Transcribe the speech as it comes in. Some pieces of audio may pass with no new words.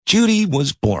Judy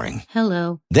was boring.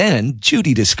 Hello. Then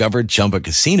Judy discovered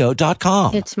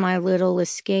ChumbaCasino.com. It's my little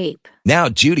escape. Now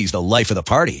Judy's the life of the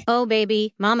party. Oh,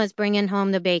 baby, mama's bringing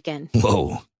home the bacon.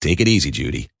 Whoa, take it easy,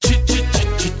 Judy.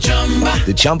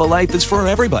 The Chumba life is for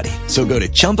everybody. So go to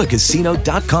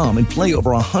ChumbaCasino.com and play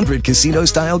over 100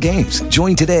 casino-style games.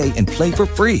 Join today and play for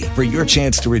free for your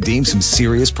chance to redeem some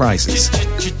serious prizes.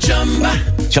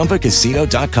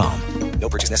 ChumbaCasino.com. No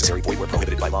purchase necessary. Void where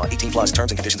prohibited by law. 18 plus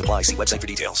terms and conditions apply. See website for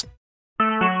details.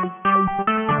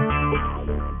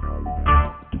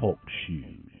 Talk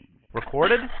shoes.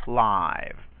 Recorded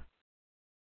live.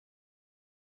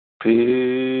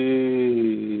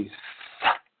 Peace.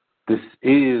 This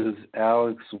is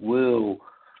Alex Will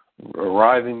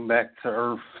arriving back to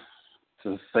Earth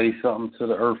to say something to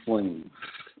the Earthlings,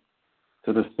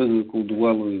 to the physical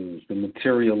dwellers, the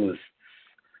materialists,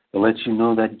 to let you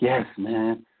know that yes,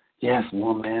 man, yes,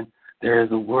 woman, there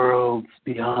is a world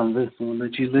beyond this one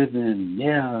that you live in.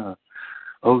 Yeah.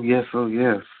 Oh, yes,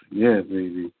 yeah,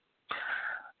 baby.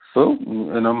 So,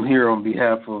 and I'm here on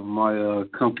behalf of my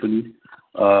company,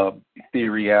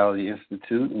 Ethereality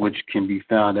Institute, which can be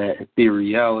found at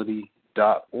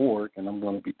ethereality.org, and I'm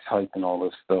going to be typing all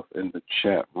this stuff in the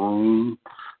chat room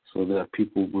so that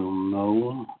people will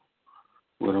know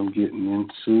what I'm getting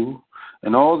into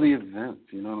and all the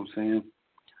events, you know what I'm saying?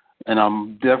 And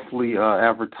I'm definitely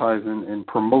advertising and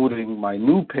promoting my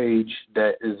new page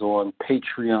that is on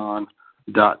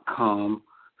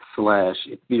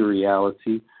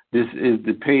patreon.com/ethereality. This is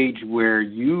the page where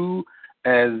you,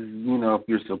 as you know, if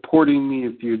you're supporting me,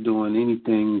 if you're doing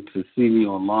anything to see me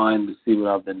online, to see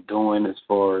what I've been doing as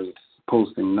far as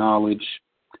posting knowledge,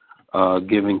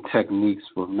 giving techniques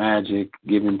for magic,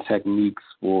 giving techniques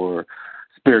for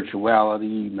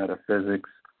spirituality, metaphysics,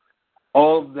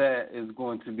 all of that is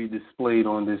going to be displayed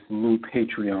on this new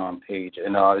Patreon page.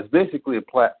 And it's basically a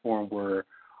platform where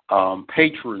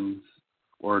patrons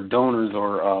or donors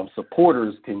or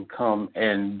supporters can come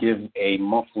and give a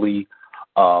monthly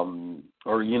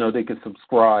or, you know, they can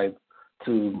subscribe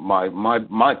to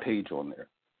my page on there.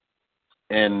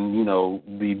 And, you know,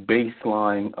 the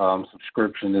baseline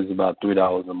subscription is about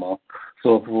 $3 a month.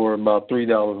 So for about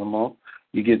 $3 a month,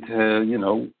 you get to, you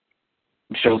know,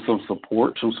 show some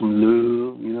support, show some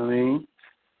love, you know what I mean?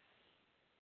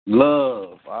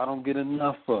 Love. I don't get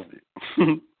enough of it.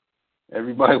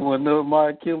 Everybody want to know what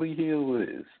my Achilles heel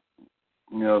is.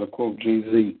 You know, to quote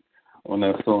Jay-Z on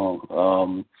that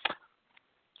song.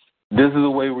 This is a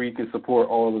way where you can support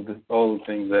all the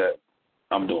things that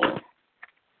I'm doing.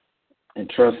 And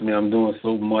trust me, I'm doing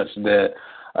so much that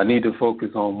I need to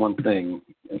focus on one thing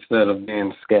instead of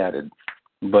being scattered.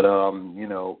 But, you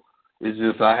know, it's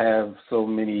just I have so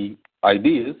many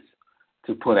ideas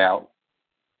to put out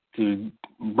to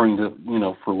bring to, you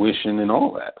know, fruition and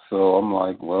all that. So I'm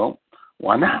like, well,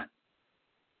 why not?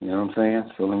 You know what I'm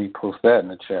saying? So let me post that in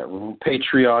the chat room.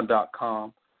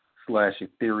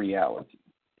 Patreon.com/ethereality.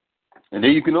 And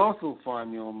then you can also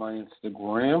find me on my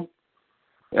Instagram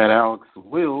at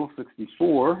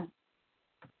AlexWill64,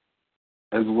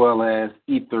 as well as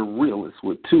Ether Realist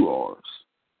with 2 R's.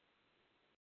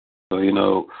 So, you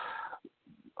know,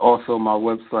 also my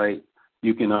website,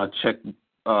 you can check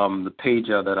the page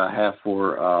out that I have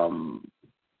for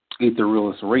Ether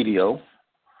Realist Radio,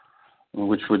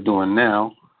 which we're doing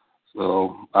now.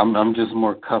 So I'm just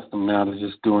more accustomed now to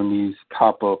just doing these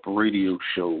pop-up radio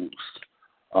shows.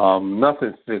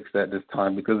 Nothing fixed at this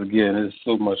time because, again, there's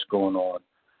so much going on.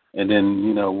 And then,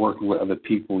 you know, working with other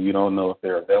people, you don't know if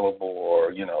they're available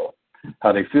or, you know,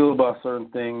 how they feel about certain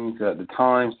things at the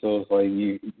time. So it's like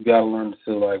you got to learn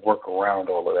to, like, work around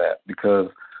all of that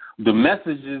because the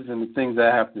messages and the things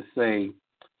I have to say,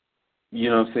 you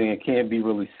know what I'm saying, it can't be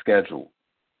really scheduled.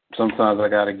 Sometimes I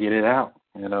got to get it out,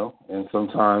 you know, and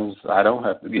sometimes I don't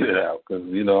have to get it out because,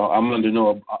 you know, I'm under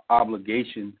no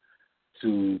obligation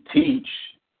to teach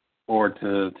or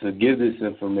to give this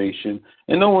information,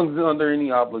 and no one's under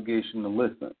any obligation to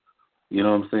listen. You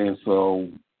know what I'm saying? So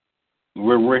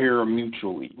we're here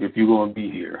mutually if you're going to be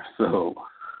here. So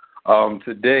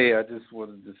today I just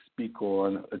wanted to speak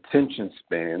on attention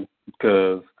span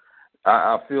because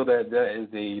I feel that is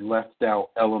a left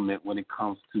out element when it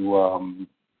comes to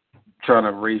trying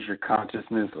to raise your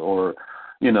consciousness or,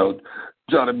 you know,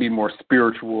 trying to be more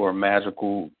spiritual or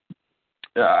magical.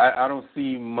 I don't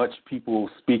see much people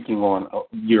speaking on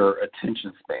your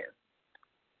attention span.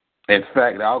 In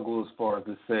fact, I'll go as far as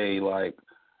to say, like,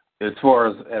 as far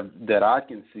as that I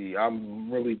can see, I'm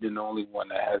really the only one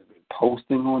that has been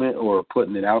posting on it or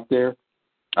putting it out there.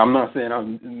 I'm not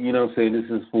saying you know what I'm saying, this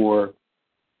is for,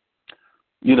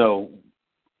 you know,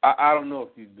 I don't know if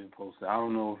you've been posted. I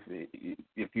don't know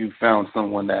if you found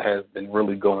someone that has been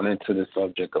really going into the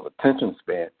subject of attention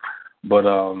span. But,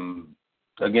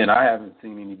 again, I haven't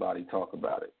seen anybody talk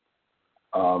about it.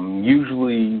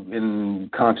 Usually in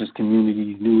conscious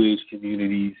communities, New Age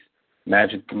communities,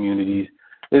 magic communities,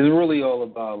 it's really all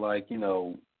about, like, you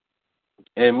know,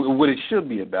 and what it should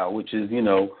be about, which is, you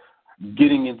know,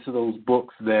 getting into those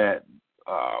books that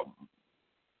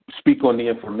speak on the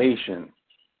information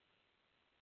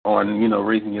on, you know,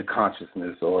 raising your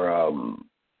consciousness or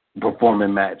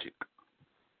performing magic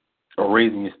or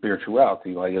raising your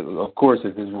spirituality. Like, of course,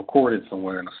 if it's recorded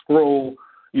somewhere in a scroll,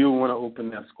 you'll want to open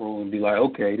that scroll and be like,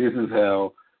 okay, this is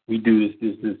how we do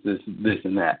this,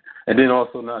 and that. And then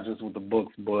also not just with the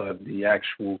books, but the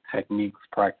actual techniques,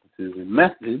 practices, and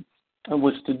methods in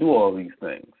which to do all these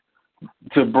things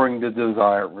to bring the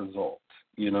desired results.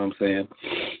 You know what I'm saying?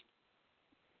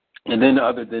 And then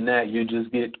other than that, you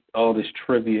just get all this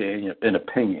trivia and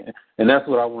opinion. And that's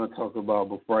what I want to talk about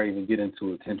before I even get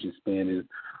into attention span is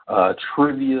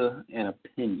trivia and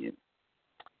opinion.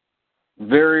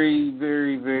 Very,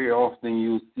 very, very often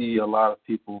you'll see a lot of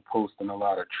people posting a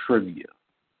lot of trivia.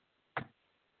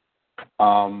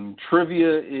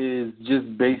 Trivia is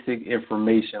just basic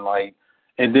information, like,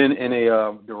 and then in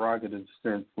a derogative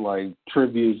sense, like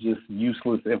trivia is just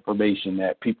useless information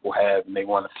that people have and they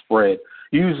want to spread,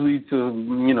 usually to,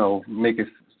 you know, make it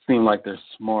seem like they're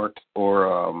smart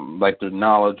or like they're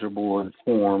knowledgeable or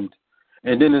informed.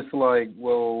 And then it's like,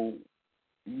 well,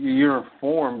 you're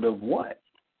informed of what?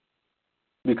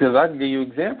 Because I can give you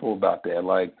an example about that.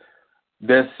 Like,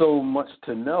 there's so much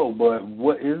to know, but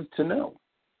what is to know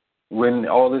when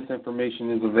all this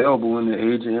information is available in the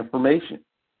age of information?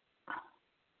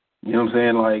 You know what I'm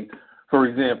saying? Like, for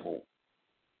example,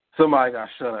 somebody got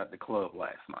shot at the club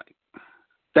last night.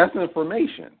 That's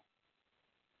information.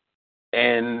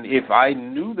 And if I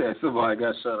knew that somebody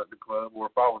got shot at the club, or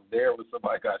if I was there when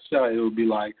somebody got shot, it would be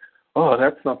like, oh,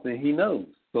 that's something he knows.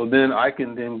 So then I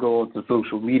can then go onto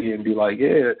social media and be like,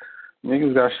 yeah,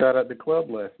 niggas got shot at the club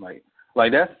last night.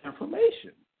 Like, that's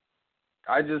information.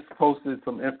 I just posted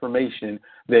some information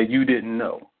that you didn't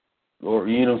know. Or,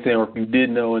 you know what I'm saying, or if you did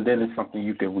know, and then it's something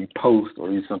you can repost, or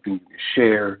it's something you can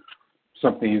share,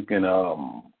 something you can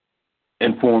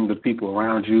inform the people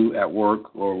around you at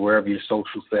work or wherever your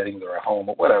social settings or at home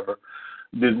or whatever.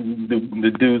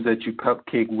 The dudes that you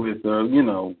cupcake with, or, you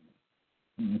know,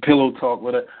 pillow talk,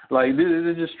 whatever. Like, this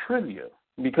is just trivia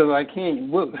because I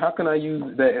can't. How can I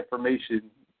use that information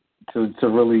to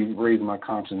really raise my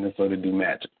consciousness or to do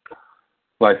magic?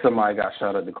 Like, somebody got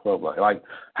shot at the club. Like,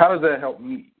 how does that help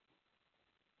me?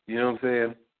 You know what I'm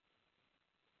saying?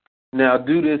 Now,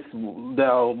 do this,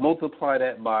 now multiply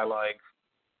that by, like,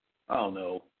 I don't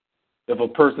know, if a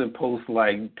person posts,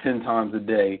 like, 10 times a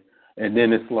day, and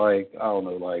then it's like, I don't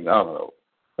know,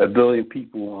 1 billion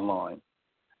people online.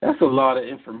 That's a lot of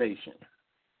information.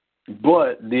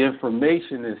 But the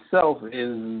information itself is,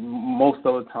 most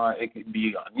of the time, it can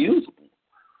be unusable.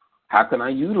 How can I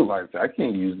utilize it? I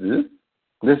can't use this.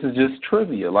 This is just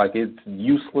trivia. Like, it's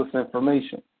useless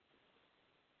information.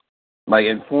 Like,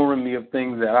 informing me of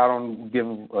things that I don't give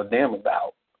a damn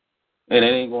about. And it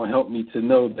ain't going to help me to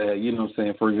know that, you know what I'm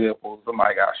saying, for example,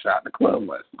 somebody got shot in the club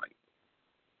last night.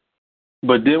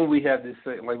 But then we have this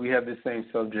same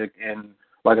subject in,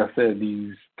 like I said,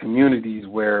 these communities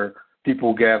where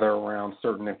people gather around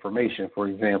certain information, for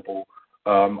example,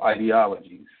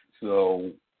 ideologies.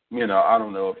 So, you know, I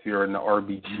don't know if you're in the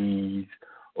RBGs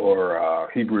or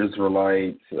Hebrew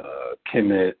Israelites,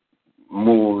 Kemet,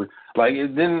 Moor. Like,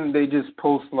 then they just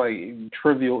post, like,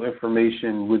 trivial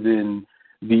information within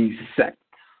these sects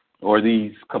or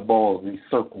these cabals, these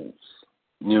circles.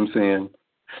 You know what I'm saying?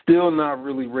 Still not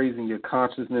really raising your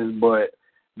consciousness, but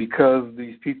because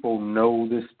these people know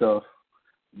this stuff,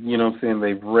 you know what I'm saying,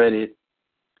 they've read it,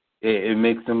 it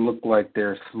makes them look like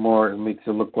they're smart, it makes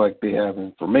it look like they have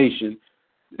information.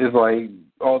 It's like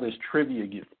all this trivia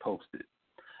gets posted.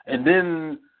 And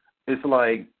then it's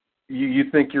like you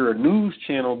think you're a news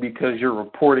channel because you're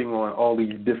reporting on all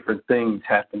these different things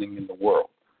happening in the world.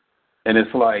 And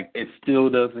it's like, it still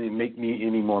doesn't make me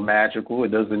any more magical.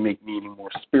 It doesn't make me any more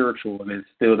spiritual. And it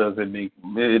still doesn't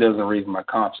raise my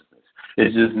consciousness.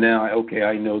 It's just now, okay,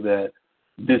 I know that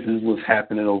this is what's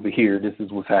happening over here. This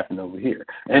is what's happening over here.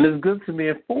 And it's good to be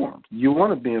informed. You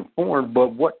want to be informed,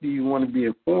 but what do you want to be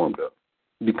informed of?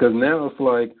 Because now it's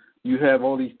like you have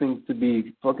all these things to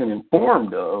be fucking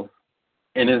informed of,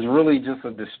 and it's really just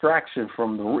a distraction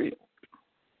from the real.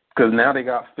 Because now they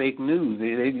got fake news.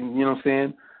 They you know what I'm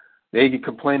saying? They get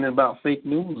complaining about fake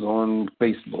news on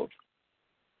Facebook.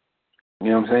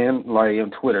 You know what I'm saying? Like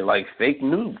on Twitter, like fake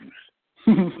news.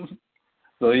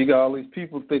 So you got all these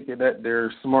people thinking that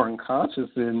they're smart and conscious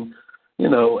and,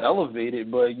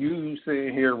 elevated, but you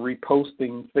sitting here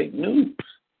reposting fake news,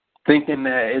 thinking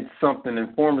that it's something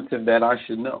informative that I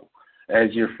should know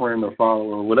as your friend or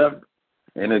follower or whatever.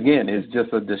 And again, it's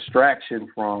just a distraction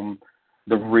from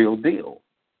the real deal.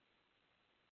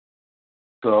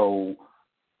 So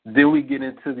then we get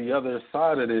into the other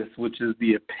side of this, which is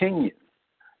the opinion.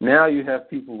 Now you have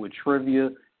people with trivia.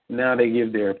 Now they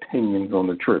give their opinions on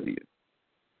the trivia.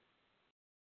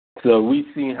 So we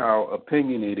see how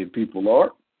opinionated people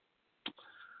are.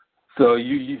 So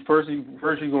you first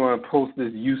you're going to post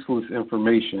this useless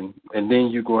information, and then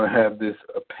you're going to have this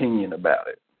opinion about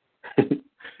it.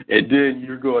 And then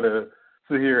you're going to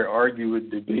sit here and argue and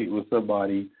debate with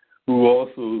somebody who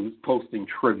also is posting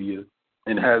trivia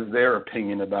and has their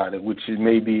opinion about it, which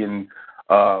may be in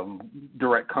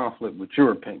direct conflict with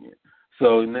your opinion.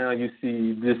 So now you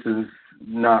see this is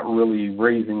not really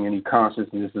raising any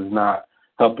consciousness, is not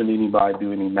helping anybody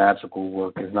do any magical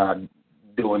work, is not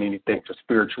doing anything for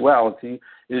spirituality.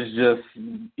 It's just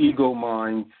ego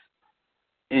minds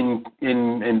in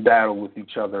battle with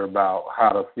each other about how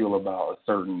to feel about a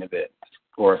certain event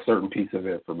or a certain piece of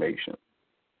information.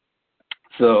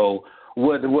 So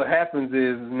what happens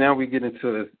is now we get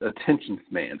into attention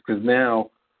spans, because now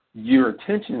your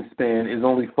attention span is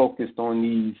only focused on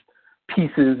these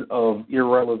pieces of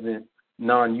irrelevant,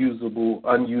 non-usable,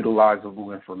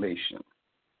 unutilizable information.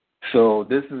 So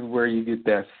this is where you get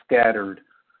that scattered,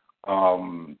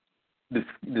 this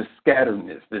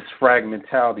scatteredness, this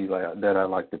fragmentality that I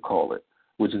like to call it,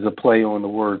 which is a play on the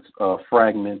words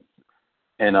fragment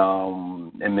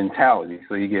and mentality.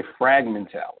 So you get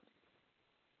fragmentality.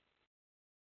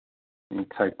 Let me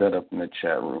type that up in the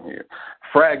chat room here.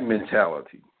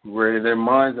 Fragmentality, where their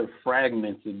minds are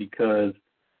fragmented because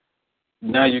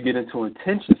now you get into an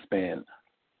attention span.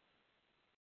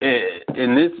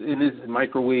 In this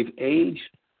microwave age,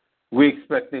 we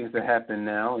expect things to happen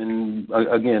now. And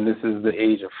again, this is the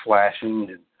age of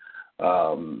flashing,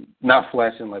 and not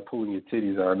flashing like pulling your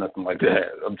titties out or nothing like that.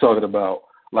 I'm talking about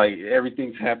like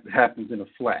everything happens in a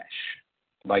flash.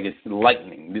 Like it's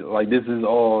lightning. Like this is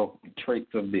all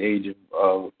traits of the age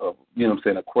of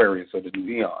Aquarius or the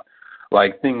new eon.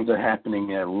 Like things are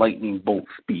happening at lightning bolt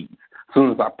speeds. As soon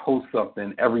as I post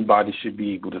something, everybody should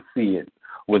be able to see it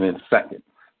within seconds.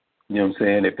 You know what I'm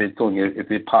saying?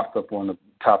 If it pops up on the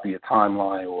top of your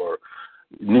timeline or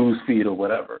news feed or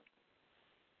whatever.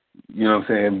 You know what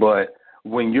I'm saying? But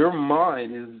when your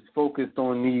mind is focused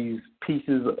on these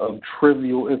pieces of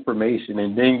trivial information,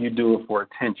 and then you do it for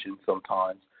attention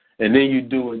sometimes, and then you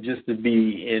do it just to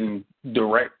be in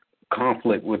direct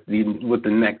conflict with the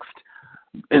next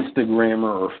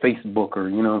Instagrammer or Facebooker,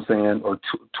 you know what I'm saying, or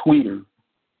Tweeter,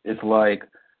 it's like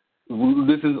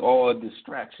this is all a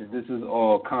distraction. This is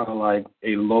all kind of like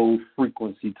a low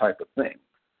frequency type of thing.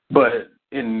 But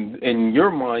in your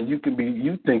mind, you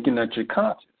thinking that you're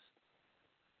conscious.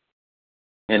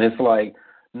 And it's like,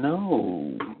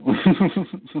 no.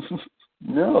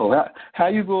 No. How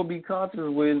you going to be conscious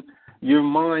when your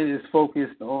mind is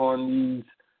focused on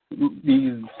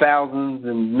these thousands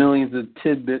and millions of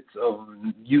tidbits of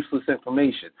useless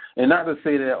information? And not to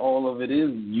say that all of it is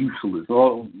useless,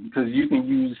 because you can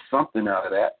use something out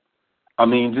of that. I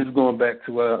mean, just going back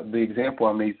to the example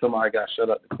I made, somebody got shut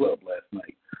up at the club last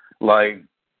night. Like,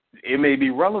 it may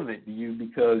be relevant to you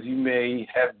because you may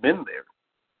have been there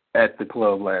at the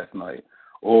club last night,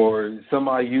 or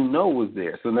somebody you know was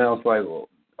there. So now it's like, well,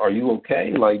 are you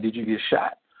okay? Like, did you get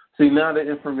shot? See, now the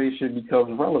information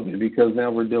becomes relevant because now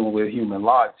we're dealing with human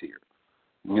lives here.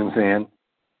 You know what I'm saying?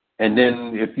 And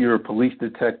then if you're a police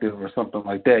detective or something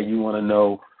like that, you want to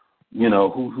know,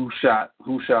 who shot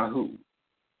who.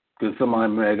 Because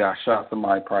somebody may have got shot,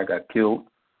 somebody probably got killed.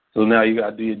 So now you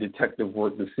got to do your detective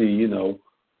work to see, who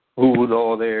was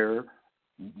all there,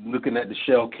 looking at the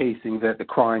shell casings at the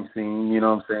crime scene, you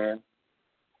know what I'm saying?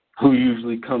 Who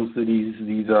usually comes to these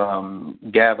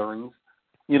gatherings.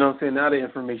 You know what I'm saying? Now the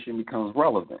information becomes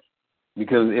relevant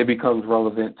because it becomes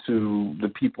relevant to the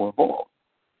people involved.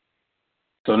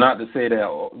 So not to say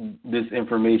that this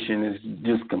information is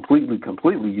just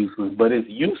completely useless, but it's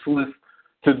useless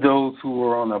to those who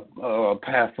are on a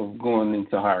path of going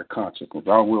into higher consciousness.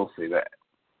 I will say that.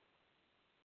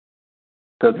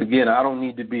 Because, again, I don't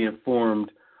need to be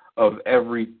informed of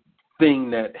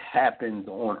everything that happens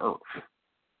on Earth.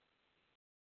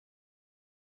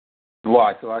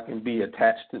 Why? So I can be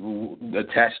attached to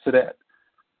that?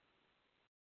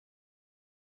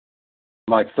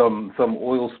 Like some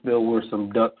oil spill where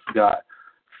some ducks got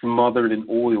smothered in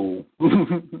oil,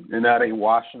 and now they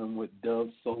washing them with Dove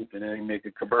soap, and they make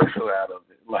a commercial out of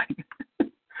it. Like,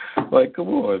 Like, come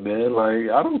on, man. Like,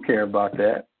 I don't care about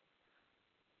that.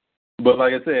 But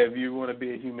like I said, if you want to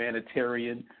be a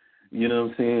humanitarian, you know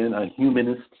what I'm saying, a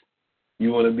humanist,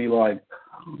 you want to be like,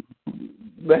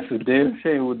 that's a damn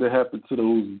shame what happened to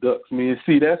those ducks, man.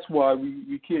 See, that's why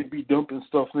we can't be dumping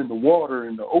stuff in the water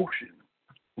in the ocean.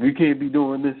 We can't be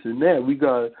doing this and that. We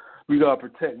got to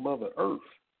protect Mother Earth.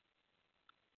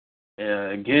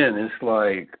 And again, it's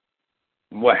like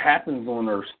what happens on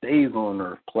Earth stays on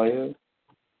Earth, player.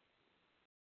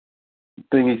 I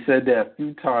think he said that a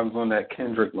few times on that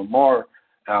Kendrick Lamar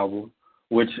album,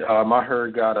 which I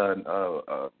heard got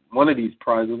a one of these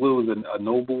prizes. What was it, a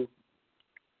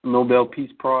Nobel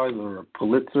Peace Prize or a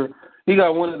Pulitzer? He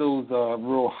got one of those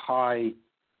real high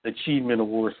achievement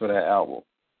awards for that album.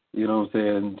 You know what I'm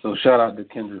saying? So shout out to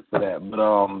Kendrick for that. But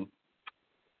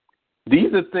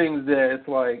these are things that it's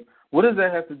like, what does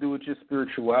that have to do with your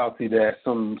spirituality that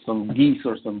some geese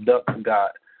or some ducks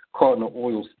got caught in an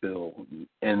oil spill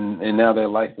and now their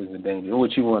life is in danger?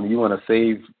 What you want? You want to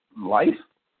save life?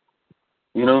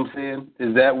 You know what I'm saying?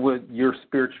 Is that what your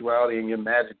spirituality and your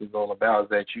magic is all about? Is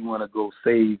that you want to go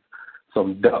save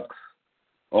some ducks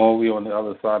all the way on the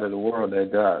other side of the world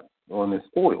that got on this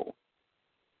oil?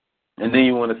 And then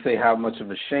you want to say how much of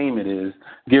a shame it is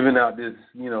giving out this,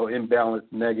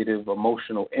 imbalanced negative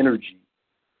emotional energy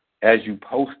as you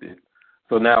post it.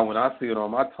 So now when I see it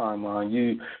on my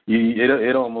timeline,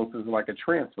 it almost is like a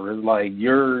transfer. It's like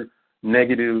your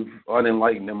negative,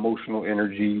 unenlightened emotional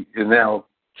energy is now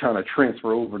trying to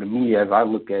transfer over to me as I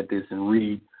look at this and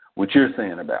read what you're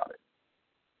saying about it.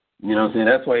 You know what I'm saying?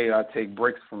 That's why I take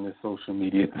breaks from this social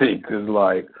media thing, because,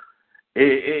 like,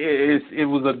 it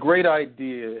was a great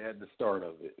idea at the start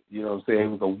of it. You know what I'm saying? It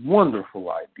was a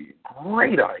wonderful idea,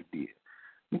 great idea.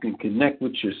 You can connect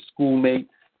with your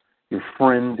schoolmates, your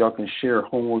friends. Y'all can share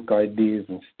homework ideas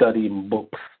and study in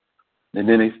books. And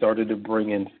then they started to bring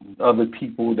in other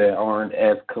people that aren't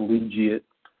as collegiate.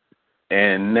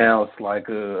 And now it's like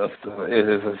it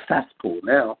is a cesspool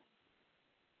now.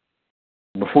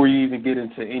 Before you even get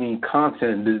into any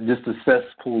content, just a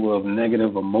cesspool of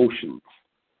negative emotions,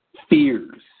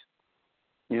 fears,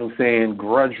 you know what I'm saying,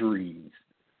 drudgeries,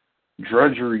 you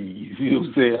know what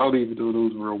I'm saying? I don't even know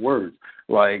those real words.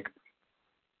 Like,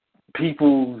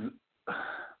 people's,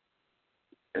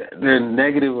 their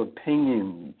negative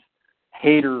opinions,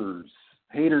 hater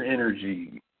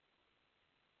energy,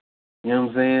 you know what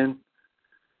I'm saying?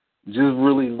 Just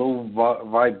really low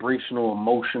vibrational,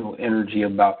 emotional energy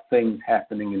about things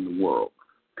happening in the world.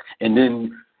 And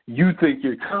then you think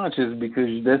you're conscious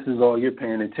because this is all you're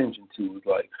paying attention to. It's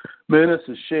like, man, it's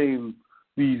a shame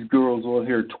these girls on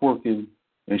here twerking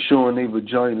and showing their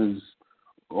vaginas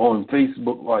on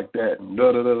Facebook like that. And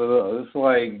da-da-da-da-da. It's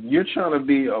like you're trying to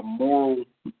be a moral,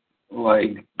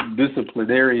 like,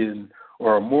 disciplinarian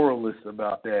or a moralist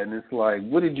about that. And it's like,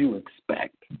 what did you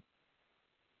expect?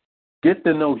 Get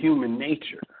to know human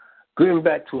nature. Going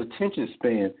back to attention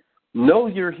span, know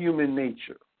your human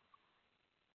nature.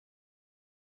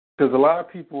 Because a lot of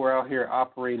people are out here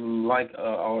operating like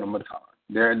automaton.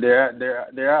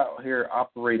 They're out here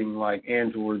operating like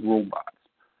android robots.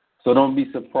 So don't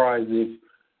be surprised if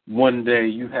one day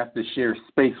you have to share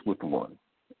space with one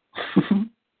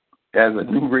as a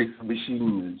new race of machines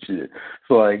and shit.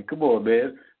 So, like, come on,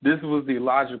 man. This was the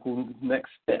logical next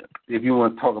step. If you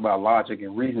want to talk about logic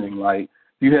and reasoning, like,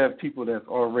 you have people that's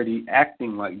already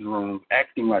acting like drones,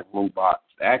 acting like robots,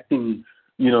 acting,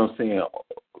 you know what I'm saying,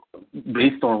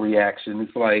 based on reaction.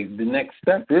 It's like the next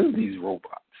step is these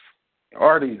robots.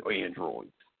 Are these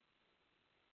androids?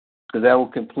 Because that will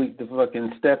complete the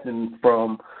fucking step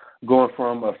from going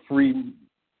from a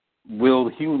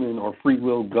free-willed human or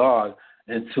free-willed God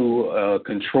into a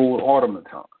controlled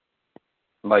automaton.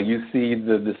 Like, you see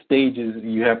the stages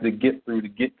you have to get through to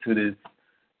get to this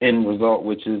end result,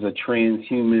 which is a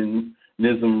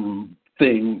transhumanism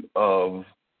thing of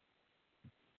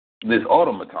this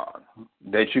automaton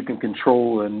that you can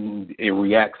control, and it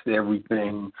reacts to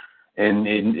everything, and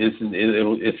it's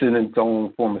in its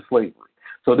own form of slavery.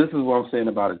 So this is what I'm saying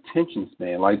about attention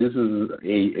span. Like, this is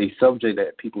a subject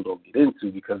that people don't get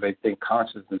into because they think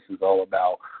consciousness is all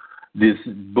about this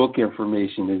book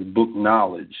information, this book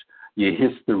knowledge, your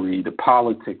history, the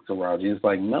politics around you. It's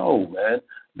like, no, man,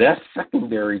 that's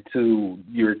secondary to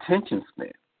your attention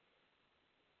span.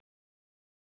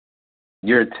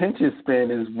 Your attention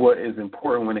span is what is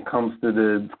important when it comes to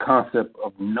the concept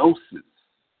of gnosis,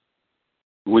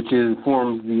 which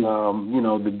forms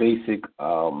the basic,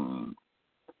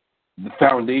 the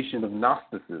foundation of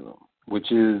Gnosticism,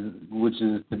 which is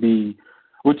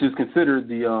considered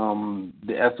the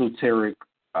esoteric,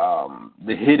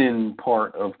 the hidden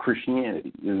part of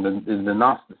Christianity is the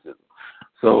Gnosticism.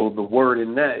 So the word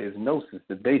in that is gnosis.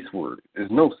 The base word is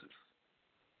gnosis.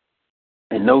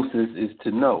 And gnosis is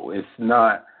to know. It's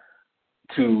not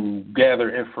to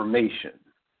gather information,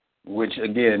 which,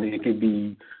 again, it could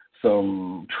be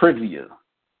some trivia.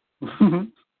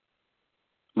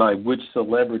 Like which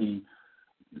celebrity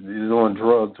is on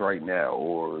drugs right now,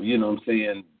 or, you know what I'm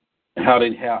saying, how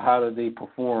did they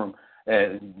perform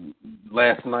at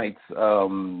last night's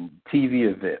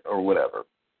TV event or whatever.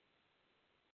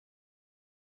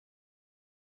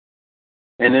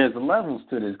 And there's levels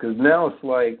to this, because now it's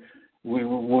like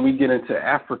when we get into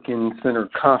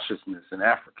African-centered consciousness and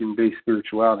African-based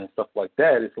spirituality and stuff like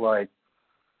that, it's like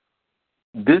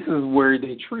this is where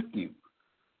they trick you.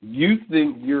 You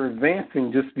think you're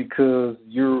advancing just because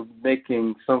you're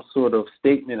making some sort of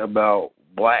statement about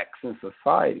blacks in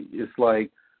society. It's like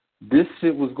this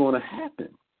shit was going to happen.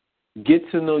 Get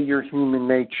to know your human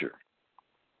nature.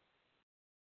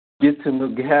 Get to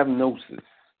know, have gnosis.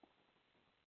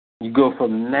 You go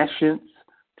from nescience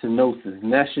to gnosis.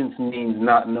 Nescience means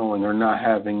not knowing or not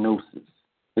having gnosis.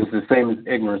 It's the same as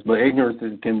ignorance, but ignorance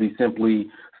can be simply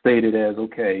stated as,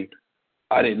 okay,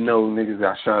 I didn't know niggas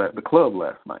got shot at the club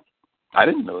last night. I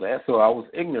didn't know that, so I was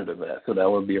ignorant of that. So that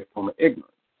would be a form of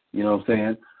ignorance. You know what I'm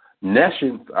saying?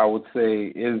 Nescience, I would say,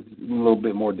 is a little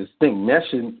bit more distinct.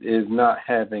 Nescience is not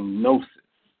having gnosis,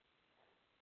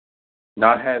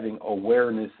 not having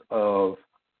awareness of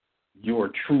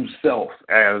your true self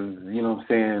as, you know what I'm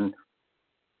saying,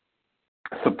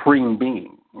 supreme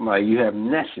being. Like you have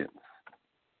nescience.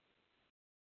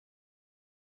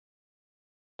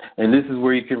 And this is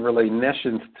where you can relate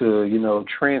nescience to, you know,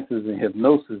 trances and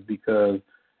hypnosis, because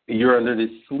you're under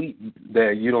this sleep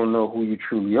that you don't know who you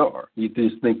truly are. You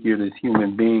just think you're this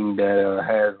human being that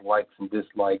has likes and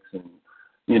dislikes and,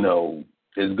 you know,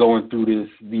 is going through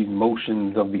these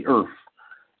motions of the earth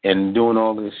and doing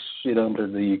all this shit under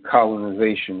the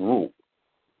colonization rule.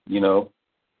 You know,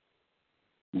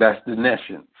 that's the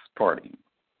nescience party.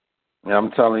 And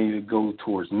I'm telling you to go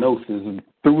towards gnosis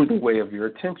through the way of your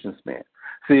attention span.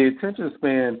 See, attention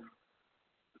span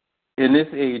in this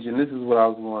age, and this is what I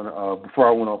was going before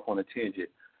I went off on a tangent.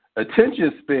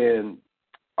 Attention span,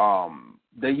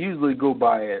 they usually go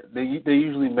by it. They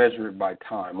usually measure it by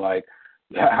time, like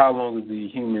how long is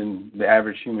the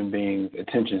average human being's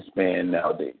attention span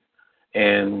nowadays.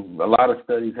 And a lot of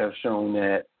studies have shown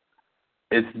that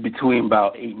it's between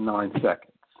about 8 and 9 seconds.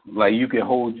 Like you can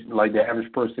hold, like the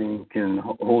average person can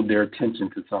hold their attention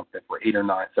to something for 8 or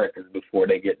 9 seconds before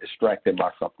they get distracted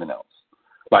by something else.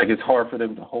 Like it's hard for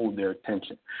them to hold their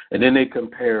attention. And then they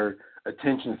compare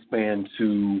attention span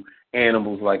to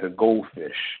animals like a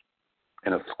goldfish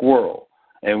and a squirrel.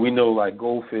 And we know like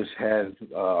goldfish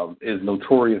is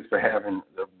notorious for having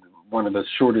one of the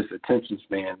shortest attention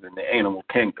spans in the animal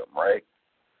kingdom, right?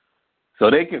 So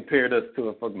they compared us to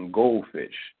a fucking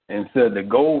goldfish and said the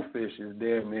goldfish is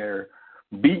damn near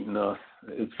beating us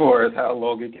as far as how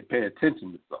long it can pay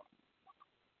attention to something.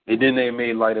 And then they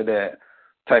made light of that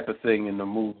type of thing in the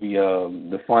movie,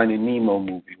 the Finding Nemo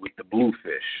movie with the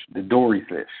bluefish, the Dory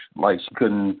fish. Like she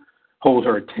couldn't hold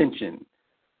her attention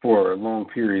for long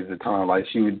periods of time. Like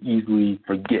she would easily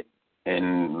forget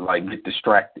and like get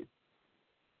distracted.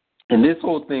 And this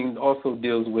whole thing also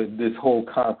deals with this whole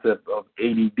concept of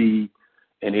ADD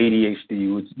and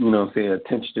ADHD, which, you know what I'm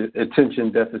saying,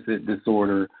 attention deficit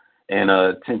disorder and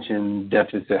attention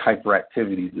deficit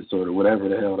hyperactivity disorder, whatever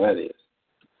the hell that is.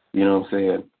 You know what I'm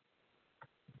saying?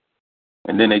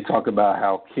 And then they talk about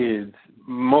how kids,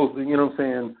 mostly, you know what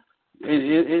I'm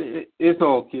saying, it's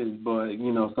all kids, but,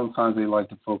 you know, sometimes they like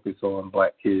to focus on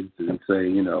black kids and say,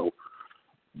 you know,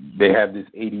 they have this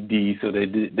ADD so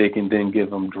they can then give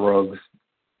them drugs,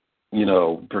 you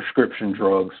know, prescription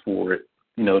drugs for it,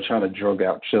 you know, trying to drug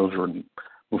out children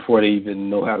before they even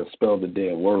know how to spell the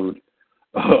damn word.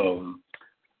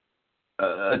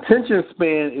 Attention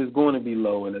span is going to be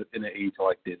low in an age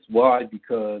like this. Why?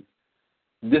 Because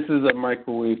this is a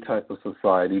microwave type of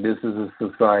society. This is a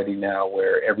society now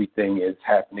where everything is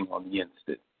happening on the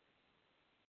instant.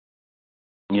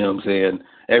 You know what I'm saying?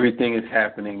 Everything is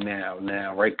happening now,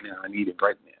 right now. I need it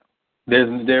right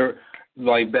now.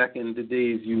 Like back in the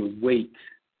days, you would wait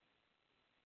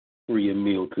for your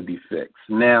meal to be fixed.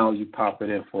 Now you pop it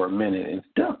in for a minute and it's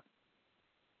done.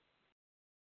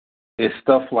 It's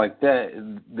stuff like that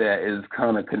is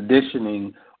kind of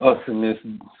conditioning us in this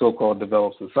so-called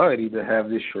developed society to have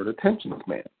this short attention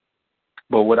span.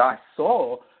 But what I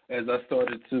saw as I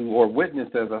started to, or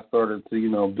witnessed as I started to, you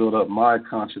know, build up my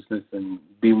consciousness and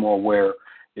be more aware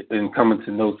and coming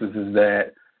to gnosis, is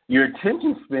that your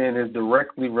attention span is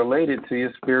directly related to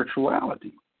your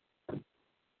spirituality.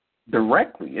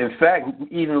 directly. In fact,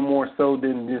 even more so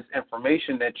than this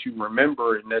information that you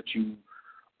remember and that you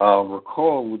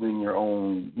recall within your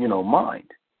own, mind.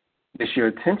 It's your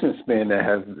attention span that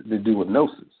has to do with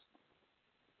gnosis.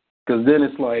 Because then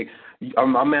it's like,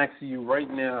 I'm asking you right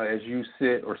now as you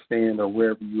sit or stand or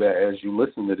wherever you at as you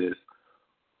listen to this,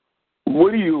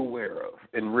 what are you aware of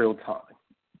in real time?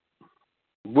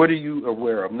 What are you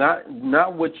aware of?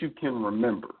 Not what you can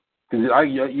remember. Because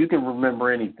you can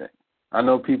remember anything. I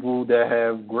know people that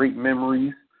have great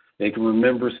memories. They can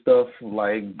remember stuff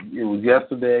like it was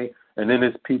yesterday. And then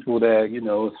there's people that,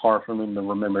 it's hard for them to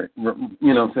remember,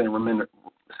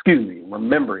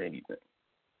 remember anything.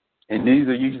 And these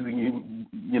are usually,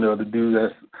 the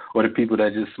dudes or the people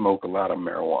that just smoke a lot of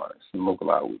marijuana, smoke a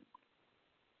lot of weed.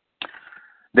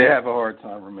 They have a hard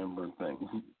time remembering things.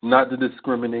 Not to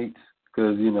discriminate,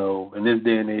 because, in this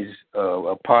day and age,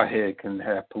 a pothead can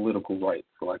have political rights,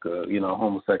 like a,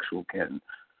 homosexual can.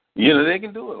 They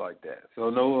can do it like that. So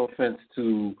no offense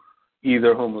to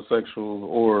either homosexuals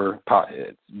or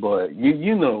potheads, but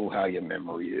you know how your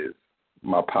memory is,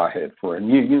 my pothead friend.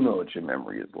 You know what your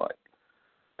memory is like.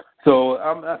 So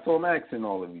I'm asking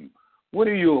all of you, what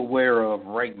are you aware of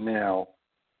right now,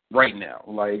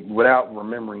 like without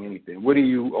remembering anything? What are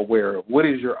you aware of? What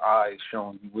is your eyes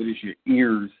showing you? What is your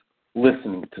ears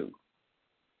listening to?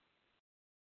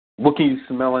 What can you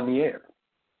smell in the air?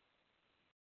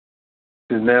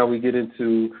 Because now we get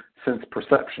into sense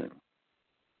perception,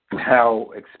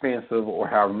 how expansive or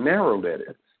how narrow that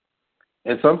is.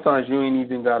 And sometimes you ain't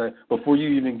even got to, before you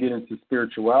even get into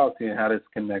spirituality and how this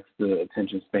connects to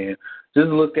attention span, just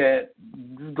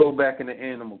go back in the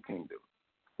animal kingdom.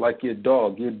 Like your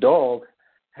dog. Your dog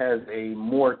has a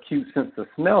more acute sense of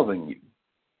smell than you.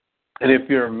 And if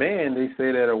you're a man, they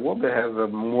say that a woman has a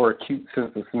more acute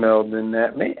sense of smell than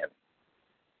that man.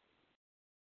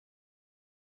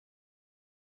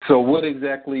 So what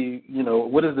exactly,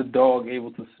 what is the dog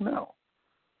able to smell?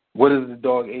 What is the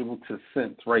dog able to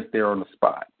sense right there on the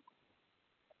spot?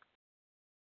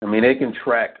 I mean, they can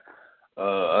track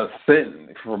a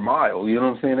scent for miles. You know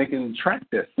what I'm saying? They can track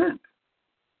that scent.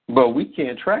 But we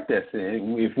can't track that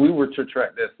scent. If we were to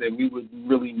track that scent, we would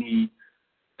really need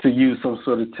to use some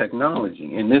sort of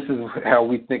technology. And this is how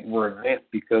we think we're advanced,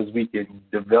 because we can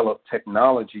develop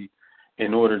technology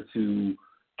in order to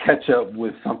catch up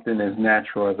with something as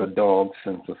natural as a dog's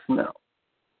sense of smell.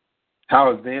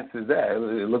 How advanced is that?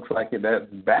 It looks like that's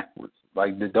backwards.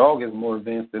 Like the dog is more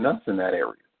advanced than us in that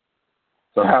area.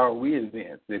 So how are we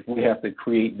advanced if we have to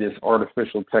create this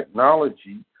artificial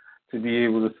technology to be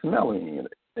able to smell any of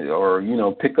it or,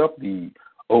 pick up the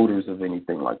odors of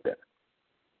anything like that?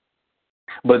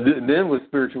 But then with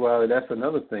spirituality, that's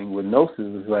another thing. With gnosis,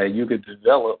 is like you could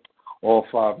develop all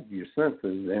five of your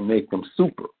senses and make them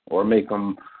super, or make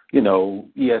them,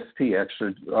 ESP,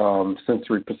 extra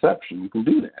sensory perception. You can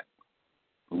do that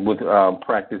with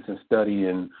practice and study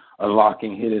and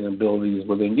unlocking hidden abilities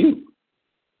within you.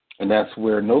 And that's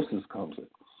where gnosis comes in.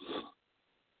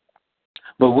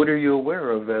 But what are you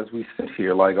aware of as we sit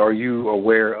here? Like, are you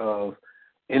aware of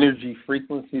energy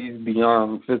frequencies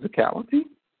beyond physicality?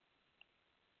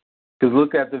 Because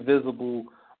look at the visible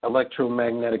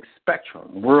electromagnetic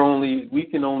spectrum. We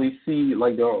can only see,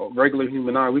 like the regular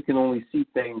human eye, we can only see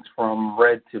things from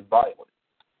red to violet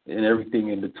and everything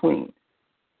in between.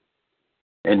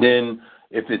 And then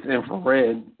if it's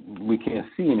infrared, we can't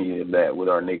see any of that with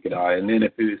our naked eye. And then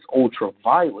if it's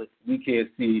ultraviolet, we can't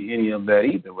see any of that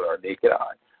either with our naked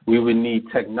eye. We would need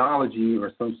technology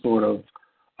or some sort of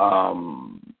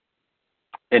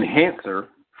enhancer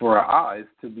for our eyes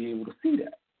to be able to see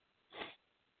that.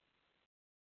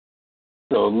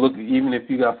 So look, even if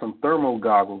you got some thermal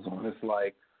goggles on, it's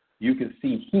like you can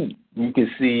see heat. You can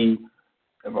see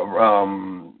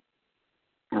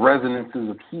resonances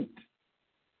of heat.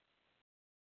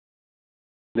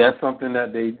 That's something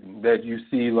that you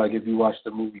see, like if you watch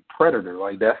the movie Predator.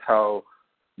 Like that's how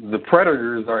the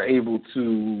predators are able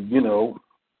to,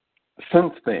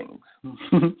 sense things.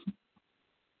 You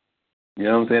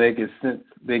know what I'm saying?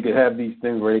 They could have these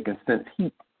things where they can sense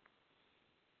heat.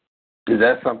 Is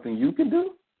that something you can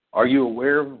do? Are you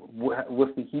aware of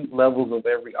what's the heat levels of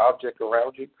every object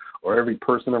around you or every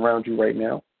person around you right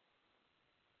now?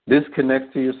 This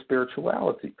connects to your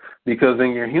spirituality, because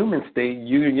in your human state,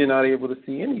 you're not able to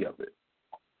see any of it.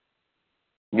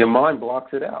 Your mind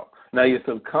blocks it out. Now, your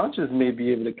subconscious may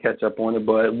be able to catch up on it,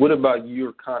 but what about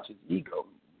your conscious ego?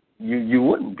 You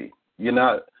wouldn't be.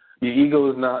 Your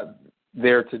ego is not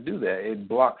there to do that. It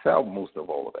blocks out most of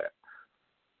all of that.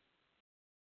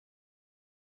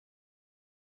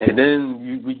 And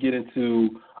then we get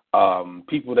into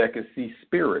people that can see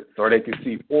spirits, or they can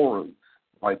see auras,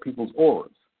 like people's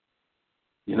auras.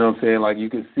 You know what I'm saying? Like, you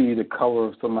can see the color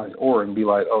of somebody's aura and be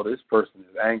like, oh, this person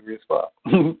is angry as fuck.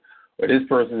 Or this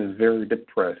person is very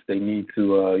depressed. They need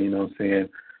to, you know what I'm saying,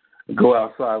 go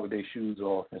outside with their shoes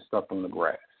off and step on the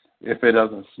grass if it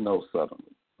doesn't snow suddenly.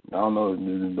 I don't know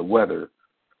the weather.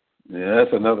 Yeah,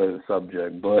 that's another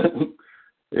subject. But,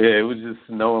 yeah, it was just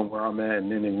snowing where I'm at,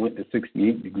 and then it went to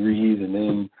 68 degrees and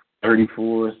then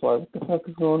 34. It's like, what the fuck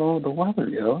is going on with the weather,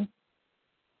 yo?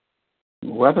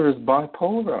 The weather is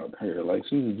bipolar out here. Like,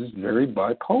 she's just very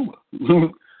bipolar.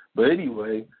 But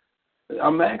anyway,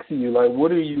 I'm asking you, like,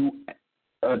 what are you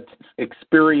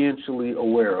experientially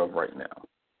aware of right now?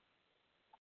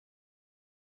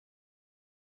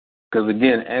 Because,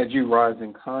 again, as you rise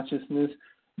in consciousness,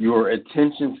 your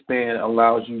attention span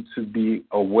allows you to be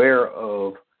aware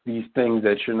of these things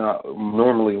that you're not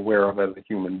normally aware of as a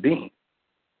human being.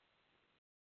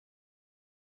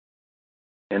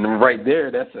 And right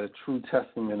there, that's a true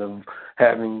testament of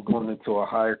having gone into a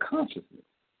higher consciousness.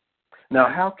 Now,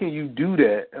 how can you do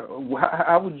that?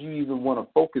 How would you even want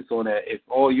to focus on that if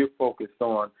all you're focused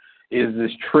on is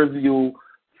this trivial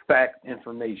fact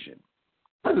information?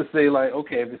 I just say, like,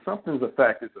 okay, if something's a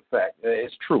fact, it's a fact.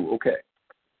 It's true, okay.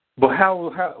 But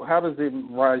how does it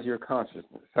rise your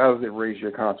consciousness? How does it raise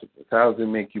your consciousness? How does it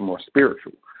make you more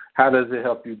spiritual? How does it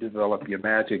help you develop your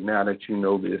magic now that you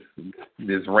know this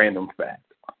random fact?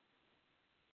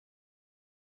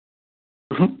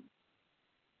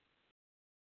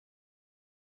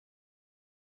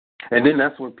 And then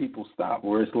that's where people stop,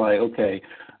 where it's like, okay,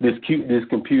 this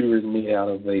computer is made out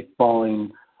of a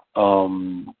fine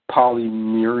polymeroride.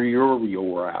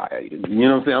 You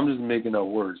know what I'm saying? I'm just making up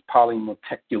words.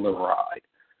 Polymolecularide,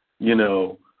 you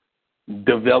know,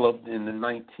 developed in the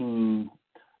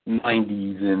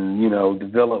 1990s and, you know,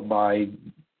 developed by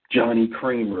Johnny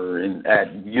Kramer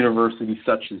at University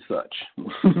such and such.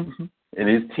 And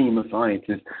his team of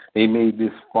scientists, they made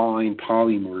this fine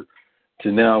polymer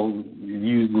to now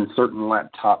use in certain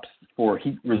laptops for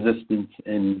heat resistance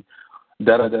and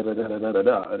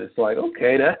da-da-da-da-da-da-da-da. And it's like,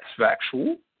 okay, that's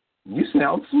factual. You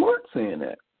sound smart saying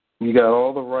that. You got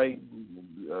all the right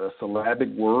syllabic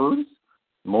words,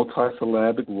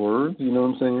 multisyllabic words, you know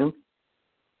what I'm saying?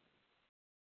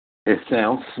 It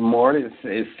sounds smart. It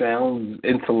sounds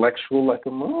intellectual like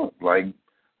a mug. Like,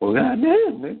 well,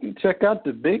 goddamn, maybe check out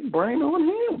the big brain on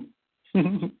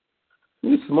him.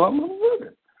 He's a smart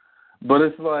motherfucker. But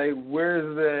it's like, where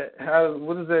is that?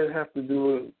 What does that have to do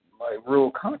with, like,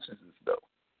 real consciousness, though?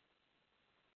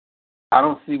 I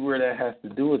don't see where that has to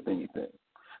do with anything.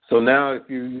 So now if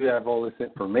you have all this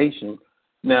information,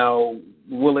 now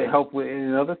will it help with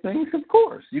any other things? Of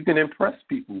course. You can impress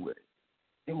people with it.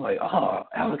 They're like, oh,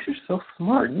 Alex, you're so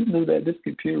smart. You knew that this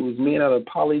computer was made out of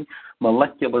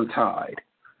polymolecularide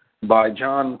by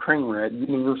John Kramer at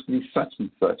University such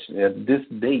and such at this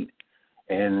date.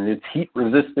 And it's heat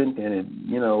resistant,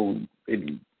 and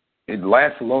it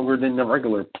lasts longer than the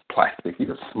regular plastic.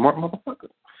 You're a smart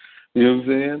motherfucker. You know what I'm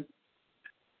saying?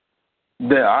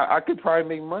 That I could probably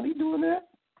make money doing that.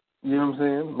 You know what I'm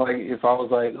saying? Like, if I was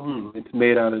like, it's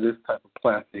made out of this type of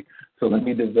plastic, so let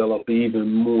me develop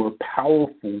even more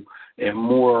powerful and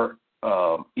more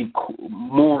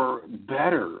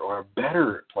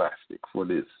better plastic for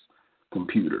this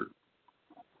computer.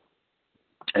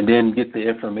 And then get the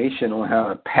information on how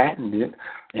to patent it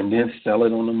and then sell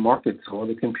it on the market to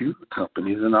other computer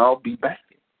companies, and I'll be back.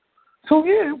 So,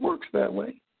 yeah, it works that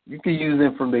way. You can use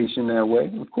information that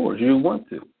way. Of course, you want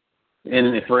to.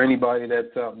 And for anybody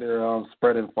that's out there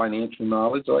spreading financial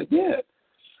knowledge, like, yeah,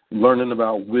 learning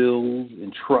about wills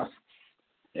and trusts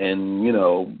and, you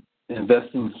know,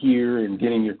 investing here and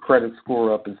getting your credit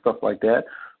score up and stuff like that.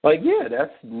 Like, yeah,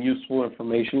 that's useful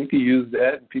information. You can use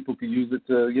that, and people can use it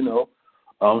to, you know,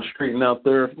 straighten out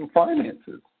their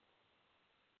finances.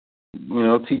 You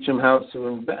know, teach them how to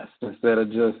invest instead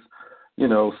of just, you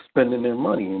know, spending their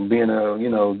money and being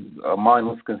a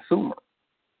mindless consumer.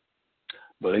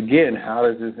 But again, how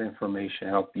does this information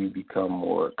help you become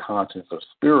more conscious or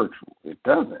spiritual? It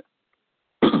doesn't.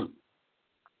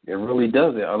 It really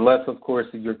doesn't, unless, of course,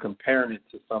 you're comparing it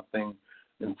to something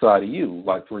inside of you.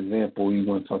 Like, for example, you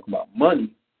want to talk about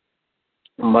money.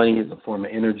 Money is a form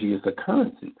of energy, it's a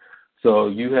currency. So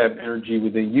you have energy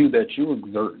within you that you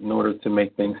exert in order to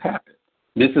make things happen.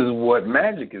 This is what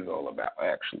magic is all about,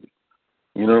 actually.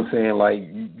 You know what I'm saying? Like,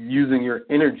 using your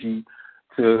energy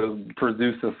to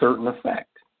produce a certain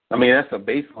effect. I mean, that's a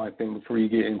baseline thing before you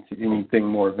get into anything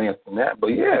more advanced than that. But,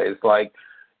 yeah, it's like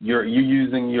you're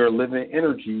using your living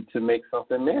energy to make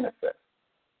something manifest,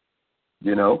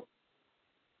 you know?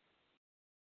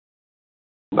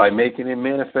 By making it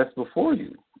manifest before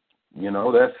you. You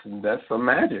know, that's some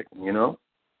magic, you know?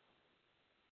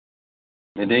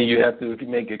 And then you have to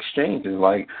make exchanges.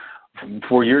 Like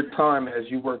for your time as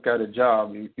you work at a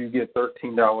job, if you get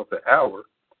 $13 an hour,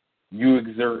 you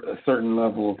exert a certain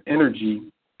level of energy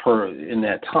in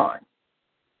that time.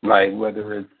 Like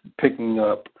whether it's picking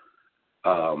up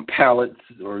pallets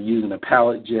or using a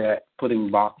pallet jack, putting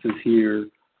boxes here,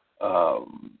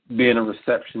 being a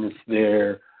receptionist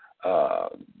there,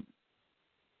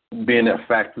 being a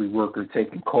factory worker,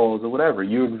 taking calls or whatever.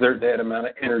 You exert that amount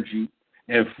of energy,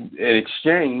 and in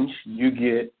exchange, you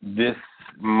get this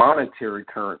monetary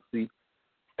currency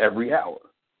every hour.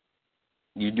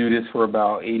 You do this for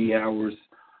about 80 hours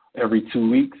every 2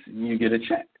 weeks, and you get a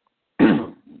check.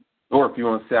 Or if you're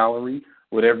on salary,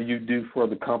 whatever you do for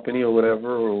the company or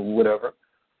whatever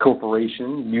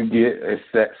corporation, you get a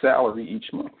set salary each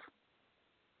month.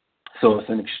 So it's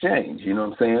an exchange, you know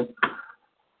what I'm saying?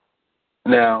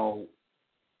 Now,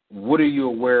 what are you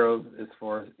aware of as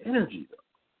far as energy, though?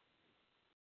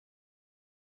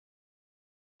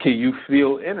 Can you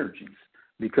feel energies?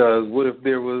 Because what if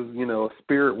there was, a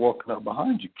spirit walking up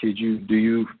behind you? Do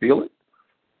you feel it?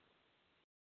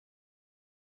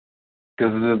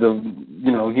 Because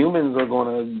humans are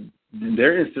going to,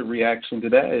 their instant reaction to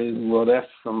that is, well, that's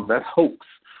hoax.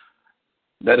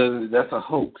 That's a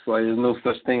hoax. Like, there's no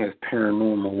such thing as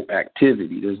paranormal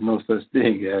activity. There's no such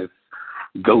thing as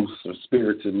ghosts or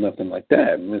spirits or nothing like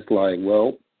that. And it's like,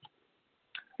 well,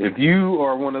 if you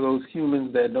are one of those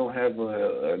humans that don't have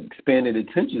an expanded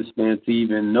attention span to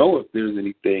even know if there's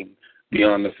anything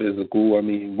beyond the physical, I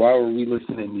mean, why are we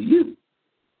listening to you?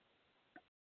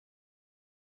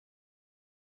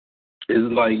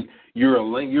 It's like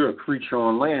you're a creature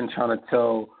on land trying to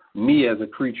tell me as a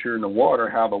creature in the water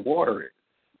how the water is.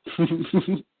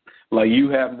 Like you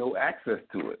have no access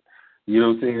to it. You know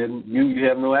what I'm saying? You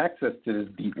have no access to this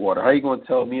deep water. How are you going to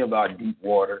tell me about deep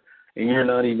water and you're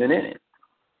not even in it?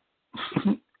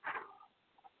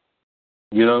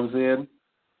 You know what I'm saying?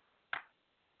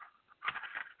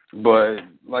 But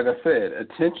like I said,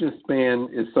 attention span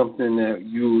is something that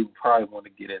you would probably want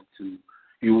to get into.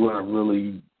 You want to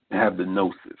really have the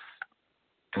gnosis.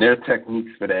 And there are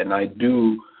techniques for that, and I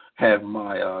do have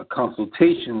my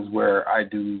consultations where I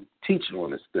do teach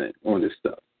on this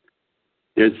stuff.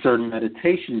 There's certain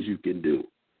meditations you can do.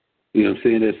 You know what I'm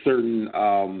saying? There's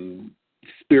certain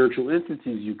spiritual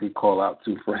entities you could call out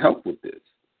to for help with this.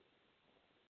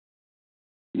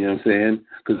 You know what I'm saying?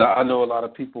 Because I know a lot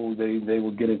of people, they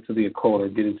will get into the occult or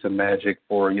get into magic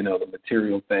for, the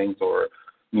material things or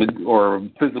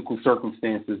physical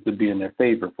circumstances to be in their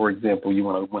favor. For example, you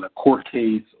want to win a court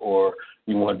case, or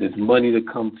you want this money to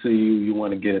come to you, you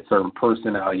want to get a certain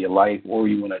person out of your life, or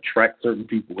you want to attract certain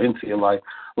people into your life.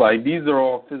 Like, these are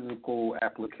all physical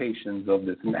applications of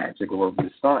this magic or of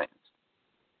this science.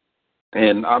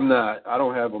 And I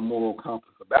don't have a moral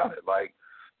compass about it. Like,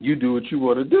 you do what you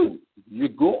want to do. You're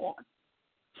God.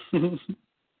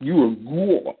 You are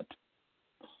God.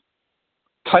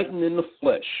 Titan in the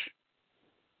flesh.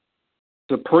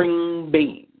 Supreme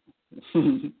being.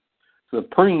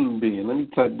 Supreme being. Let me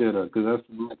type that up because that's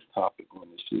the next topic on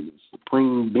this shit.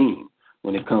 Supreme being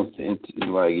when it comes to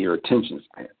your attention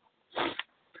span.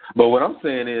 But what I'm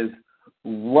saying is,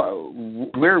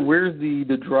 where's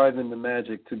the drive in the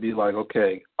magic to be like,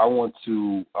 okay, I want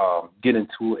to get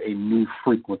into a new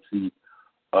frequency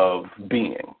of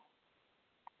being.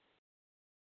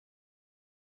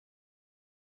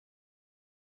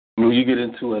 When you get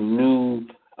into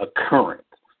a current,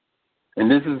 and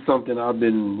this is something I've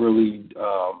been really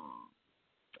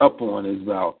up on, is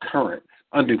about currents,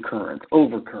 undercurrents,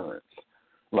 overcurrents.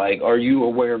 Like, are you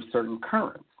aware of certain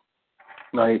currents?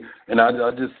 Like, and I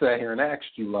just sat here and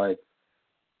asked you, like,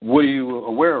 what are you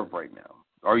aware of right now?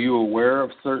 Are you aware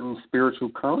of certain spiritual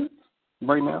currents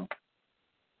right now?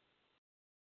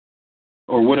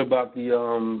 Or what about the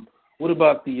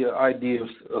idea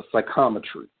of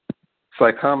psychometry?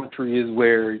 Psychometry is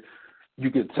where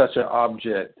you could touch an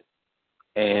object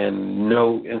and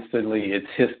know instantly its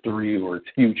history or its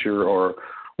future or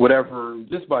whatever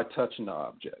just by touching the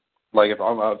object. Like if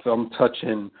I'm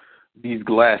touching these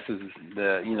glasses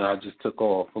that I just took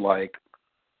off, like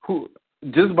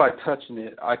just by touching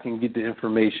it, I can get the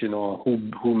information on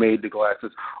who made the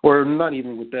glasses. Or not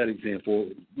even with that example.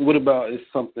 What about it's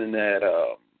something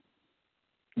that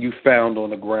you found on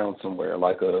the ground somewhere,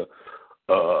 like a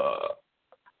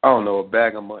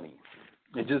bag of money.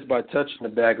 And just by touching the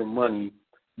bag of money,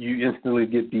 you instantly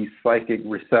get these psychic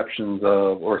receptions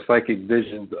or psychic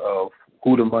visions of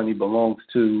who the money belongs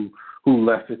to, who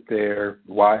left it there,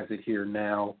 why is it here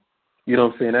now? You know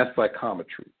what I'm saying? That's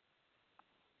psychometry.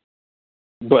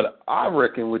 But I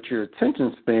reckon with your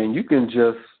attention span, you can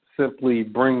just simply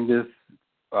bring this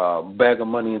bag of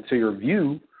money into your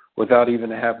view without even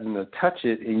having to touch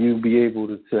it, and you'll be able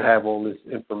to have all this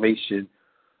information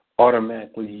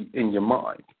automatically in your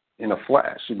mind in a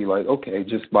flash. You'll be like, okay,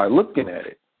 just by looking at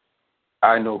it,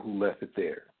 I know who left it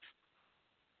there.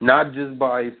 Not just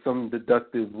by some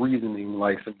deductive reasoning,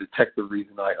 like some detective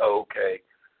reason, like, oh, okay,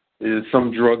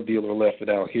 some drug dealer left it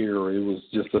out here, or it was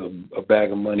just a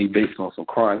bag of money based on some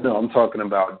crime. No, I'm talking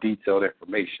about detailed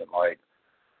information, like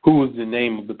who was the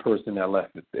name of the person that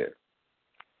left it there?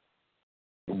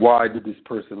 Why did this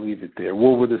person leave it there?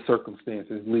 What were the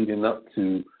circumstances leading up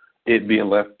to it being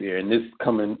left there? And this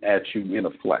coming at you in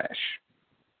a flash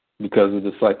because of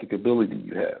the psychic ability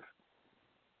you have.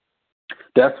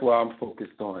 That's why I'm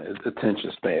focused on is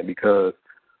attention span, because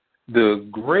the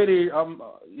greater,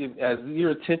 as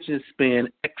your attention span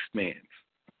expands,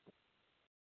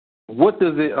 what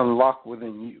does it unlock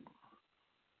within you?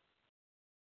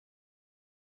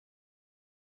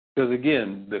 Because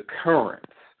again, the currents,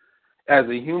 as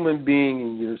a human being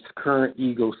in your current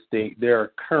ego state, there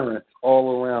are currents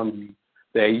all around you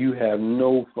that you have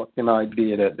no fucking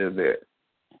idea that they're there.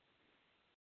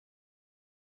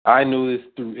 I knew this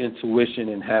through intuition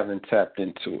and having tapped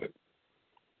into it.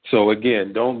 So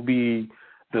again, don't be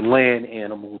the land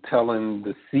animal telling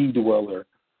the sea dweller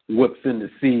what's in the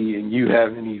sea and you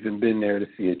haven't even been there to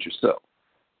see it yourself.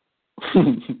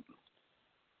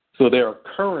 So there are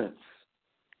currents,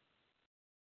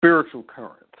 spiritual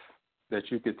currents, that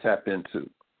you could tap into.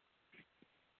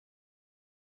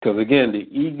 Because again, the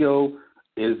ego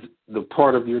is the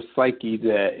part of your psyche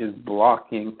that is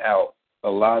blocking out a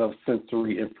lot of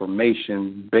sensory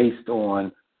information based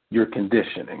on your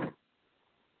conditioning.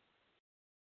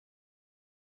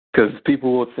 Because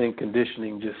people will think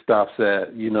conditioning just stops at,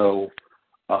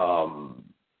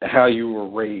 how you were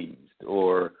raised,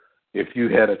 or if you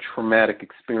had a traumatic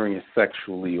experience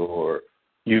sexually, or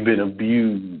you've been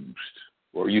abused,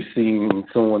 or you've seen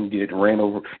someone get ran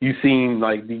over. You've seen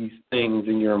like these things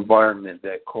in your environment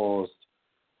that caused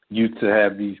you to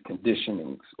have these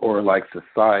conditionings, or like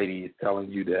society is telling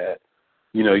you that,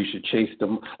 you should chase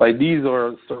them. Like these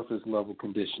are surface level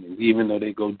conditionings, even though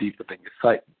they go deeper than your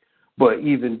psyche. But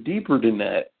even deeper than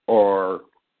that are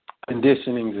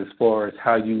conditionings as far as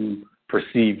how you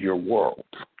perceive your world.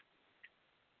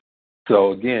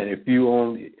 So again, if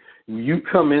you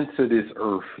come into this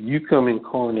earth, you come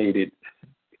incarnated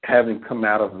having come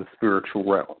out of the spiritual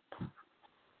realm,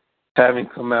 having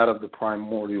come out of the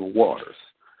primordial waters,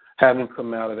 having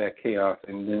come out of that chaos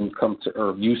and then come to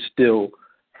earth, you still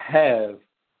have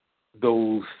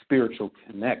those spiritual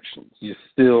connections. You're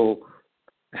still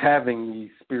having these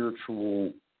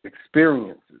spiritual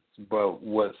experiences. But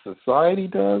what society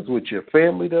does, what your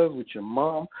family does, what your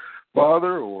mom,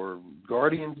 father, or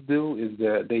guardians do is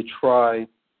that they try,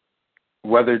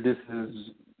 whether this is,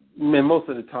 most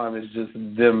of the time it's just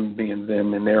them being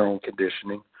them in their own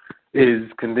conditioning, is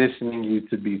conditioning you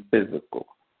to be physical.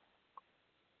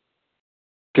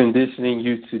 Conditioning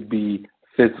you to be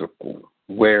physical,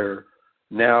 where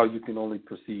now you can only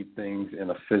perceive things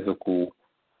in a physical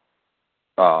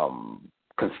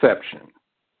conception.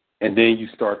 And then you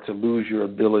start to lose your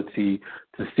ability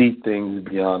to see things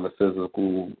beyond the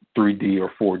physical 3D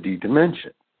or 4D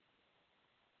dimension.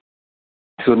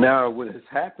 So now what is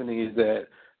happening is that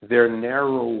they're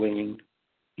narrowing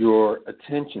your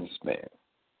attention span.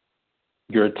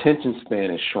 Your attention span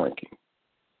is shrinking.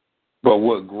 But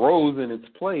what grows in its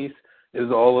place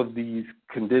is all of these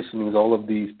conditionings, all of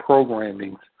these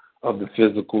programmings of the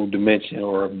physical dimension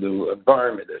or of the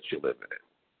environment that you're living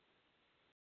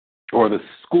in, or the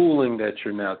schooling that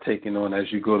you're now taking on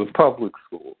as you go to public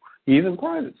school, even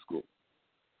private school.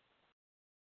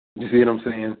 You see what I'm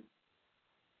saying?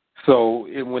 So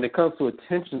when it comes to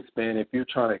attention span, if you're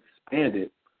trying to expand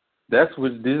it, that's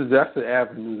the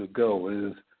avenue to go,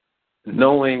 is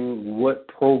knowing what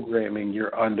programming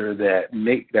you're under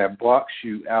that blocks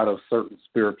you out of certain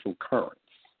spiritual currents.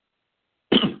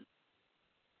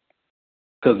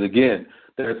 Because again,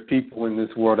 there's people in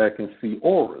this world that can see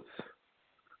auras.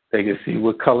 They can see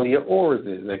what color your auras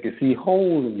is. They can see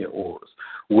holes in your auras,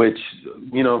 which,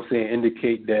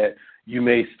 indicate that you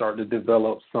may start to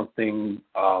develop something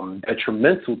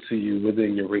detrimental to you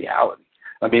within your reality.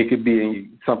 I mean, it could be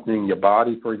something in your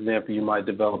body. For example, you might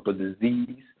develop a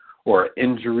disease, or an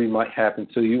injury might happen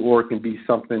to you, or it can be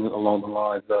something along the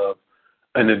lines of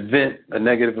an event, a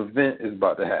negative event is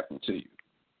about to happen to you.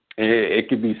 And it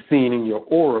could be seen in your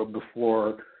aura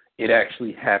before it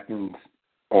actually happens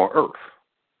on Earth.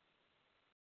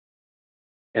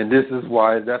 And this is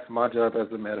why that's my job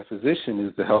as a metaphysician,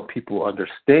 is to help people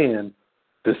understand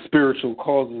the spiritual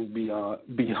causes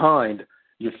behind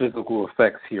your physical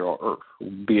effects here on Earth,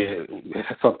 be it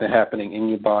something happening in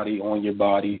your body, on your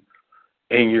body,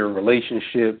 in your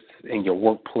relationships, in your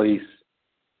workplace,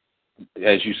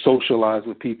 as you socialize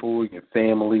with people, your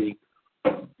family,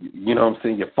 you know what I'm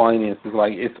saying, your finances.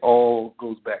 Like, it all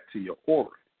goes back to your aura.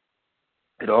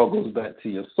 It all goes back to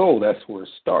your soul. That's where it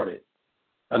started.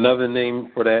 Another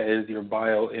name for that is your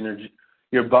bioenergetic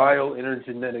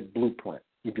blueprint.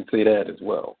 You can say that as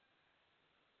well,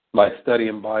 like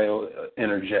studying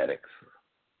bioenergetics.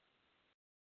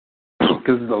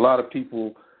 Because a lot of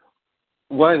people,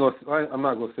 I'm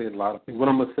not going to say a lot of people. What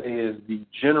I'm going to say is the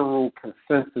general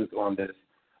consensus on this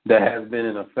that has been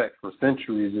in effect for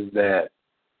centuries is that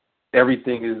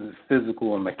everything is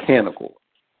physical and mechanical.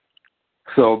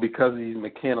 So because of these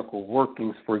mechanical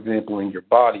workings, for example, in your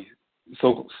body,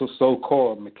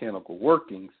 so-called mechanical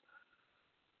workings,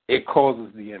 it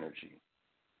causes the energy.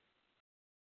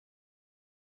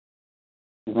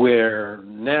 Where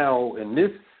now in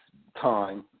this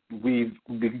time we're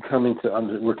coming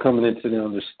into the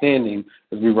understanding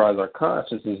as we rise our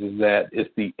consciousness is that it's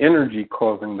the energy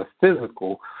causing the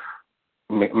physical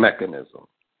mechanism.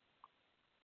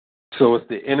 So it's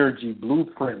the energy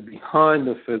blueprint behind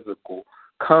the physical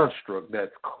construct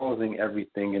that's causing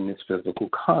everything in this physical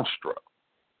construct.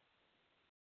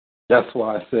 That's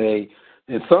why I say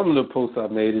in some of the posts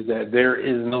I've made is that there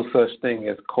is no such thing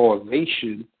as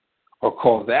causation or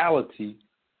causality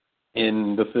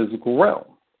in the physical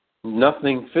realm.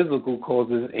 Nothing physical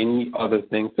causes any other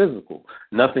thing physical.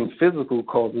 Nothing physical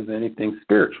causes anything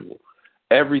spiritual.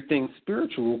 Everything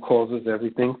spiritual causes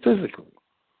everything physical.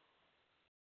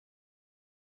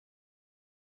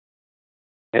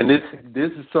 And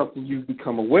this is something you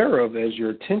become aware of as your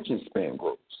attention span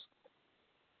grows.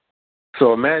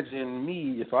 So imagine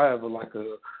me, if I have a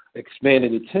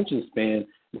expanded attention span,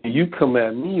 and you come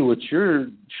at me with your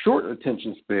short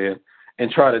attention span and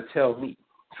try to tell me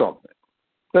something.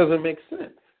 Doesn't make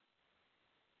sense.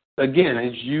 Again,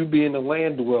 it's you being a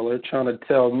land dweller trying to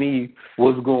tell me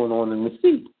what's going on in the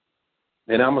sea.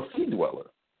 And I'm a sea dweller.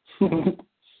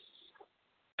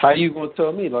 How are you going to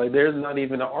tell me? Like, there's not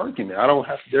even an argument.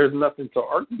 There's nothing to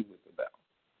argue with about.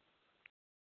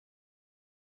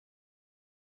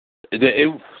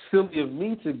 It's silly of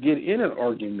me to get in an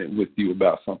argument with you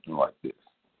about something like this.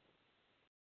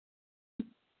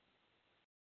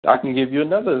 I can give you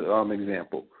another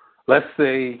example. Let's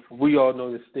say we all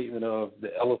know the statement of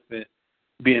the elephant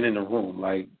being in the room,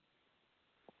 like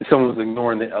someone's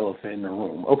ignoring the elephant in the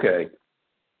room. Okay,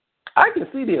 I can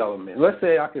see the elephant. Let's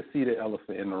say I can see the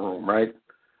elephant in the room, right?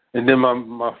 And then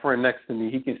my friend next to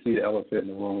me, he can see the elephant in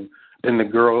the room. Then the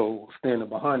girl standing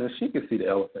behind us, she can see the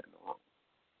elephant in the room.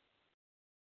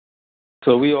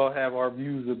 So we all have our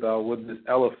views about what this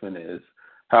elephant is,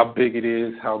 how big it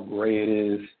is, how gray it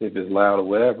is, if it's loud or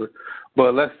whatever.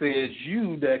 But let's say it's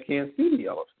you that can't see the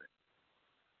elephant.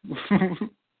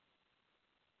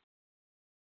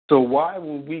 So why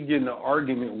would we get in an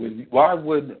argument with you? Why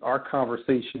would I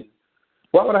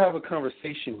have a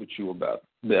conversation with you about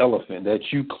the elephant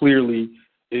that you clearly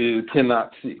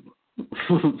cannot see?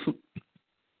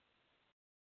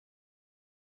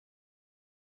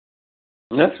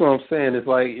 And that's what I'm saying. It's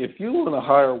like, if you're on a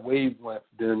higher wavelength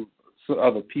than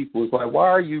other people, it's like, why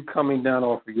are you coming down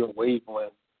off of your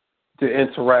wavelength to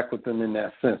interact with them in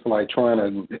that sense, like trying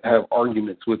to have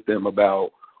arguments with them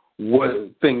about what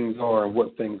things are and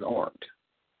what things aren't?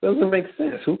 Doesn't make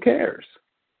sense. Who cares?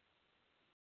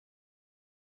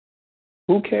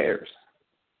 Who cares?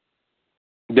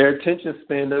 Their attention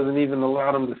span doesn't even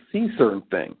allow them to see certain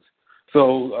things.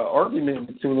 So an argument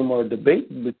between them or a debate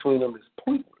between them is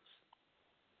pointless.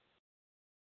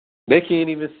 They can't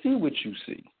even see what you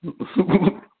see.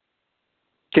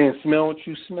 Can't smell what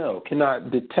you smell.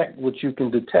 Cannot detect what you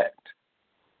can detect.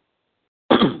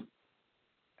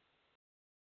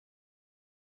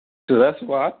 So that's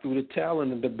why I threw the towel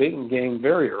in the debating game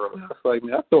very early. I was like,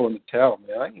 man, I throw in the towel,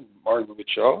 man. I ain't arguing with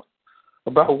y'all.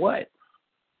 About what?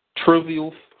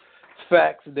 Trivial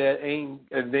facts that ain't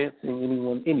advancing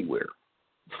anyone anywhere.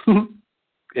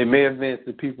 It may advance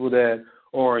the people that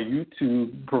are on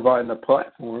YouTube providing a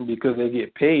platform because they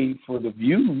get paid for the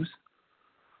views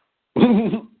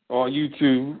on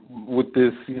YouTube with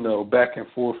this, back and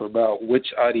forth about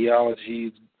which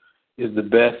ideology is the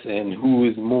best and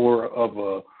who's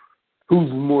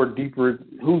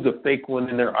a fake one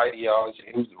in their ideology,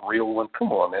 who's the real one.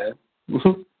 Come on, man.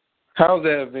 How's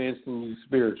that advancing you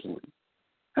spiritually?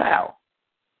 How?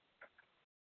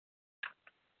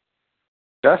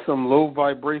 That's some low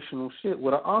vibrational shit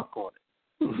with an ankh on it.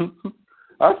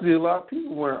 I see a lot of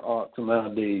people wearing ankhs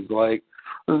nowadays. Like,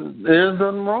 there's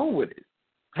nothing wrong with it.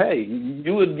 Hey,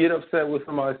 you would get upset with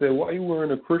somebody say, "Why are you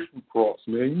wearing a Christian cross,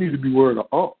 man? You need to be wearing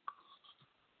a Ankh."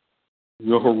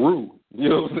 Haru. You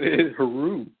know what I'm saying?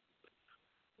 Haru.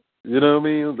 You know what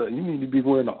I mean? Like, you need to be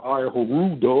wearing an Eye of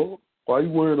Haru, dog. Why are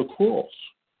you wearing a cross?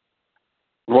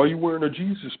 Why are you wearing a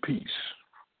Jesus piece?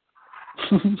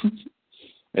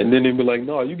 And then they'd be like,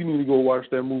 "No, you need to go watch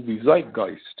that movie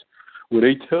Zeitgeist, where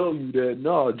they tell you that,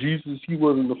 nah, Jesus, he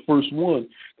wasn't the first one,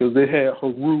 because they had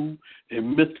Haru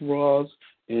and Mithras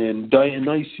and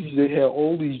Dionysus. They had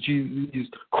all these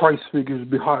Christ figures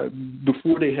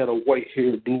before they had a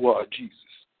white-haired, blue-eyed Jesus."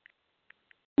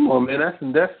 Come on, man,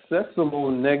 that's some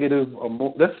more negative.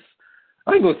 That's,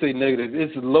 I ain't gonna say negative.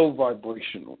 It's low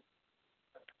vibrational,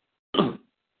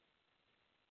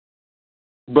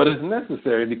 but it's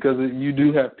necessary because you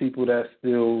do have people that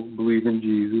still believe in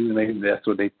Jesus, and that's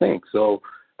what they think. So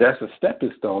that's a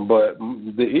stepping stone. But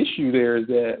the issue there is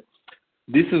that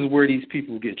this is where these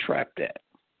people get trapped at.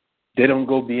 They don't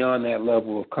go beyond that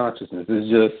level of consciousness. It's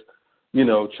just,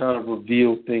 trying to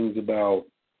reveal things about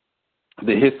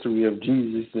the history of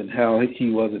Jesus and how he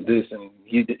wasn't this and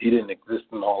he didn't exist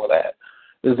and all of that.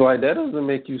 It's like, that doesn't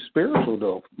make you spiritual,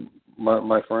 though,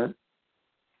 my friend.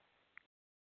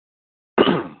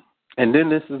 And then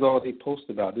this is all they post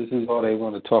about. This is all they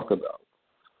want to talk about.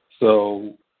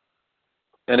 So,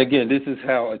 and again, this is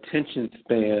how attention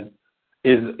span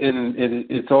is, and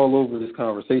it's all over this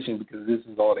conversation because this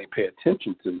is all they pay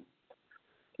attention to.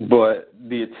 But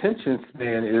the attention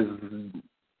span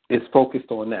is focused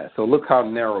on that. So look how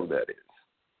narrow that is.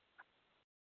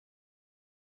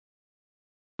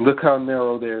 Look how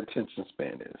narrow their attention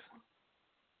span is.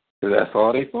 So that's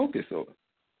all they focus on.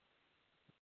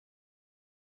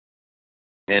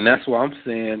 And that's why I'm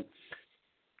saying,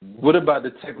 what about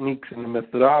the techniques and the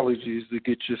methodologies to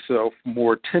get yourself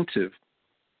more attentive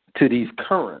to these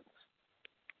currents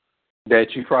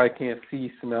that you probably can't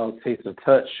see, smell, taste, or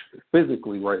touch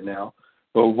physically right now?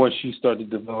 But once you start to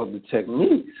develop the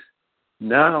techniques,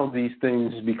 now these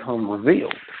things become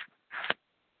revealed.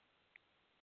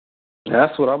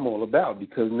 That's what I'm all about,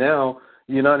 because now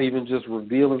you're not even just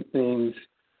revealing things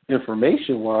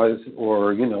information-wise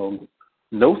or,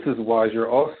 gnosis-wise. You're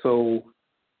also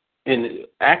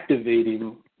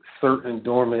activating certain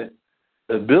dormant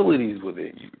abilities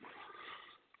within you,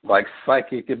 like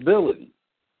psychic ability.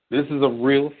 This is a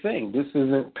real thing. This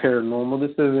isn't paranormal.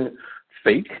 This isn't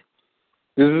fake.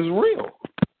 This is real.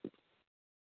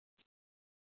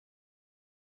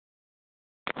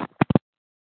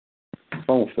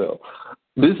 Phone fell.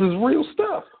 This is real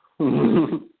stuff.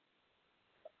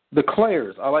 The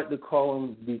clairs. I like to call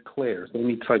them the clairs. Let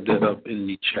me type that up in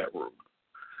the chat room.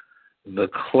 The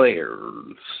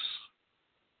clairs.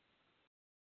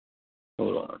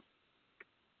 Hold on.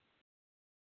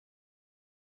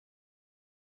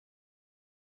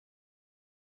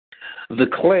 The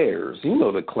clairs. You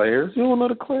know the clairs. You don't know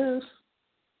the clairs?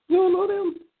 You don't know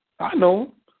them? I know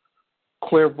them.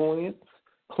 Clairvoyance,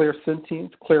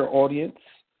 clairsentience, clairaudience,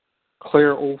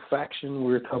 clairolfaction,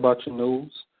 where you talk about your nose,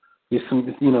 your sense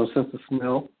of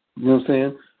smell. You know what I'm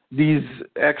saying? These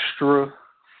extra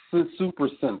super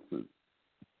senses,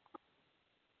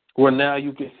 where now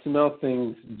you can smell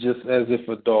things just as if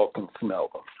a dog can smell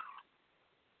them.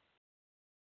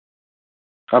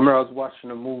 I remember I was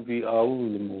watching a movie, what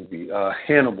was the movie?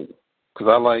 Hannibal, because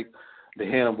I like the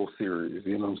Hannibal series,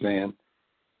 you know what I'm saying?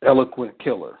 Eloquent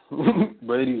killer.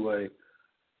 But anyway,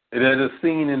 there's a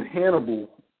scene in Hannibal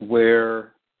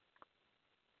where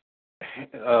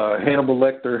Hannibal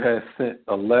Lecter has sent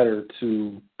a letter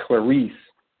to Clarice,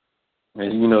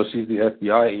 and she's the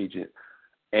FBI agent,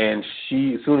 and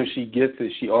as soon as she gets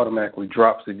it, she automatically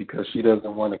drops it because she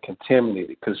doesn't want to contaminate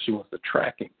it because she wants the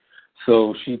tracking.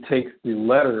 So she takes the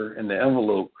letter and the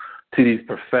envelope to these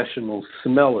professional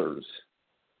smellers,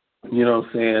 you know what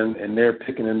I'm saying, and they're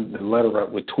picking the letter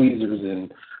up with tweezers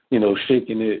and,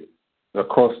 shaking it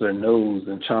across their nose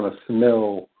and trying to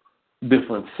smell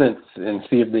different scents and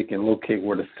see if they can locate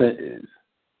where the scent is.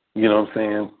 You know what I'm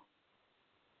saying?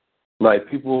 Like,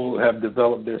 people have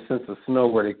developed their sense of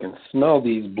smell where they can smell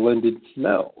these blended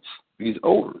smells, these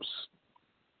odors.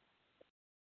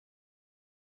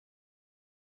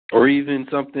 Or even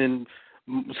something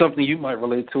you might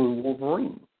relate to is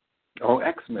Wolverine or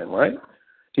X-Men, right?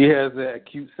 He has that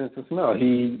acute sense of smell.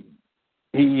 He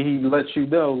lets you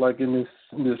know, like in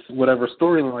this whatever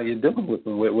storyline you're dealing with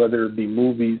him, whether it be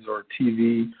movies or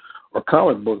TV or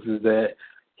comic books, is that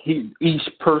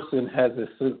each person has a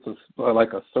sense of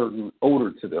like a certain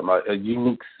odor to them, a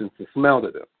unique sense of smell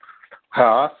to them.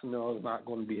 How I smell is not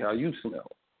going to be how you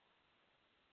smell.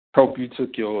 Hope you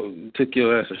took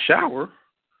your ass a shower.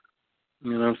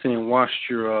 You know what I'm saying? Washed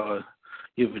your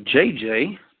if a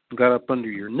JJ got up under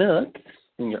your nuts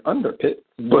in your underpits,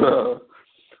 but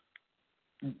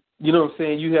you know what I'm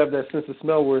saying? You have that sense of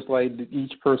smell where it's like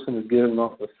each person is giving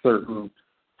off a certain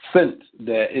scent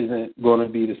that isn't going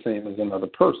to be the same as another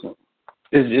person.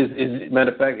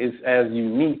 Matter of fact, it's as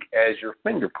unique as your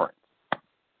fingerprint.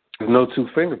 No two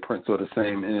fingerprints are the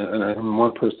same in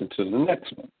one person to the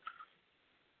next one.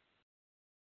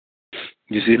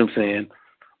 You see what I'm saying?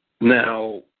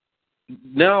 Now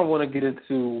I want to get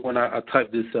into when I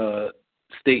typed this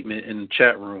statement in the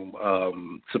chat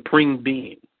room, supreme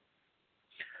being.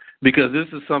 Because this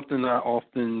is something I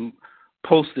often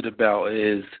posted about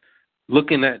is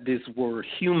looking at this word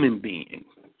human being.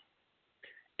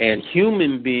 And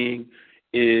human being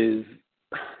is,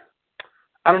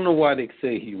 I don't know why they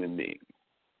say human being.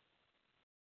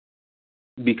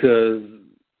 Because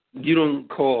you don't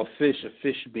call a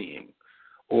fish being,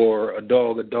 or a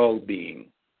dog being.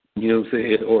 You know what I'm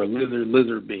saying? Or a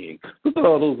lizard being. Look at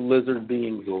all those lizard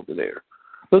beings over there.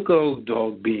 Look at all those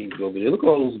dog beings over there. Look at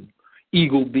all those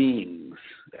eagle beings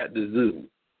at the zoo.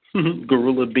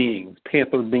 Gorilla beings,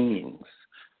 panther beings.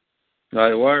 All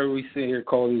right, why are we sitting here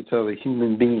calling each other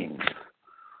human beings?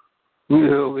 You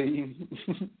know what I mean?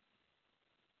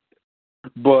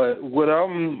 But what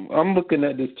I'm looking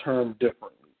at this term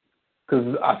differently.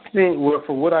 Because I think,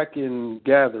 from what I can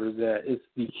gather, that it's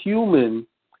the human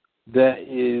that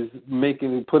is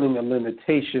putting a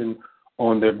limitation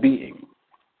on their being.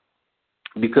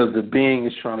 Because the being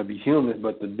is trying to be human,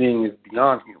 but the being is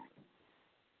beyond human.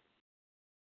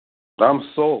 I'm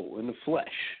soul in the flesh.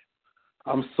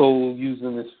 I'm soul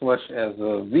using this flesh as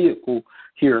a vehicle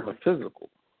here in the physical.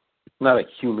 Not a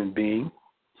human being.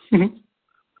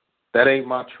 That ain't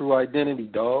my true identity,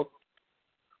 dog.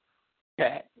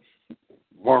 Cat.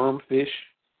 Worm, fish,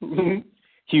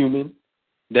 human.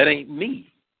 That ain't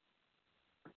me.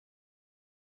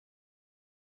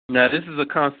 Now, this is a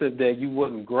concept that you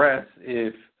wouldn't grasp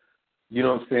if, you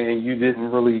know what I'm saying, you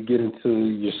didn't really get into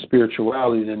your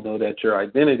spirituality and know that your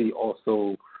identity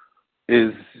also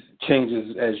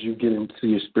changes as you get into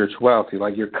your spirituality.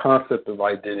 Like your concept of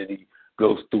identity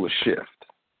goes through a shift.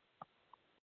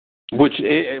 Which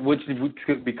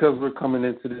because we're coming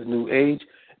into this new age,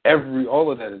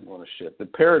 all of that is going to shift. The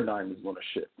paradigm is going to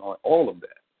shift on all of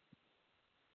that.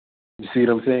 You see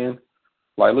what I'm saying?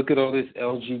 Like, look at all this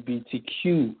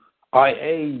LGBTQ,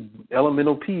 IA,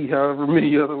 elemental P, however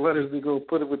many other letters they go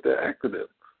put it with that acronym.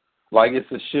 Like,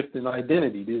 it's a shift in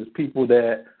identity. There's people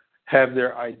that have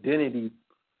their identity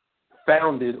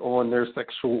founded on their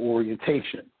sexual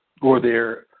orientation or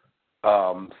their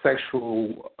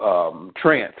sexual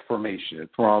transformation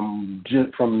from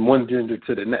one gender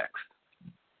to the next.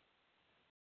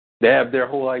 They have their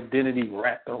whole identity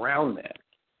wrapped around that.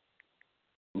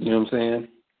 You know what I'm saying?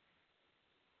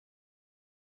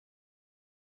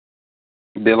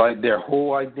 They're like their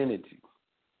whole identity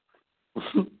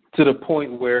to the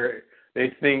point where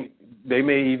they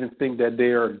may even think that they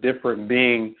are a different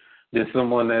being than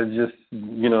someone that's just,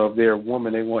 you know, if they're a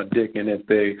woman, they want dick, and if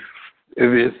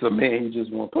it's a man, you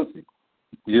just want pussy.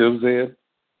 You know what I'm saying?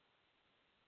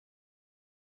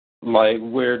 Like,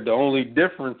 where the only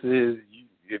difference is,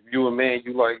 if you're a man,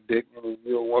 you like dick, and if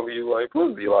you're a woman, you like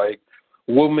pussy. Like,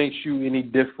 what makes you any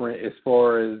different as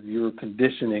far as your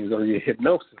conditionings or your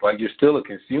hypnosis? Like, you're still a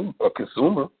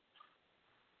consumer.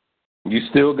 You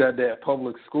still got that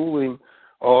public schooling,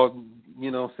 all,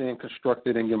 you know what I'm saying,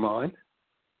 constructed in your mind.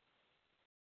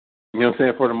 You know what I'm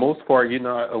saying? For the most part, you're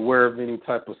not aware of any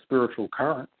type of spiritual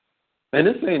current. And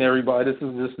this ain't everybody. This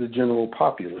is just the general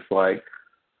populace. Like,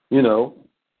 you know,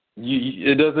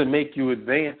 it doesn't make you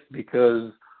advance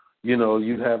because, you know,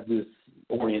 you have this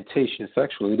orientation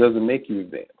sexually. It doesn't make you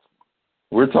advance.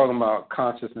 We're talking about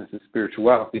consciousness and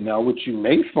spirituality. Now, what you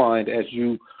may find as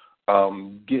you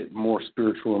get more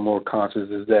spiritual and more conscious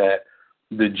is that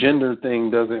the gender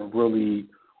thing doesn't really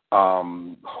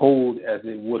hold as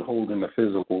it would hold in the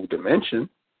physical dimension.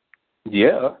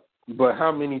 Yeah, but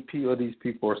how many of these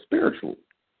people are spiritual?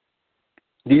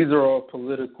 These are all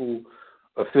political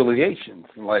affiliations.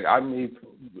 Like, I may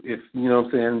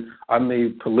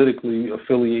politically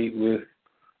affiliate with,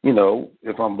 you know,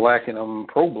 if I'm black and I'm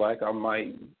pro-black, I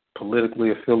might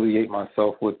politically affiliate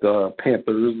myself with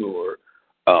Panthers or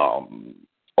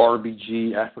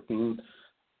RBG, African,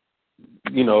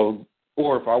 you know,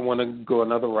 or if I want to go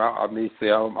another route, I may say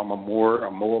I'm a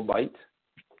Moabite.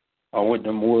 I went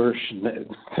to Moorish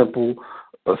temple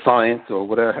science or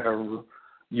whatever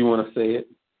you want to say it,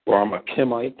 or I'm a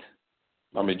Kemite,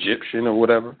 I'm Egyptian or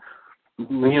whatever. You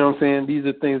know what I'm saying? These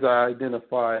are things I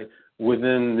identify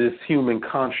within this human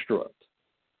construct.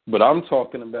 But I'm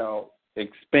talking about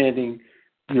expanding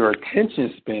your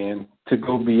attention span to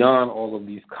go beyond all of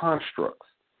these constructs.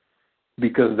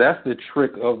 Because that's the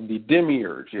trick of the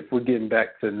demiurge. If we're getting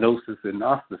back to gnosis and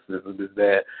Gnosticism, is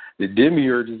that the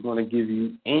demiurge is going to give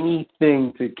you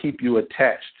anything to keep you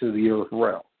attached to the earth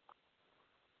realm.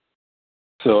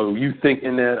 So you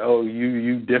thinking that, oh,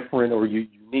 you different or you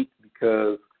unique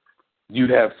because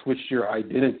you have switched your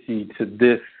identity to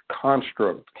this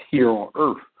construct here on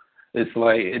earth. It's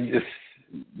like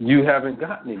you haven't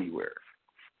gotten anywhere.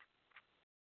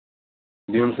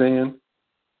 You know what I'm saying?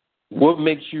 What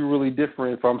makes you really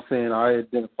different if I'm saying I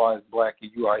identify as black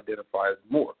and you identify as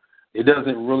Moor? It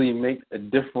doesn't really make a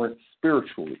difference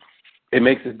spiritually. It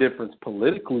makes a difference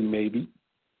politically, maybe.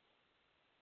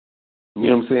 You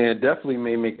know what I'm saying? It definitely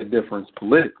may make a difference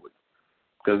politically.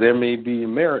 Because there may be a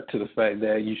merit to the fact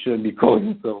that you shouldn't be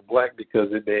calling yourself black because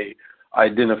it may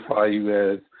identify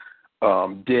you as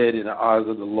dead in the eyes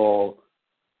of the law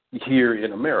here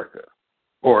in America.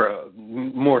 Or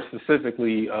more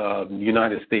specifically,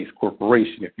 United States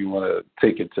Corporation, if you want to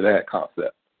take it to that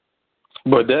concept.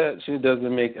 But that shit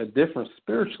doesn't make a difference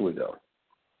spiritually, though.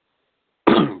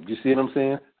 You see what I'm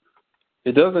saying?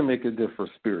 It doesn't make a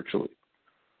difference spiritually.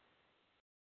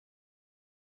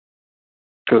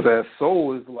 Because that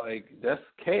soul is like, that's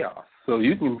chaos. So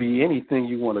you can be anything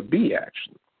you want to be,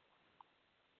 actually.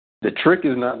 The trick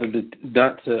is not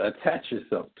to attach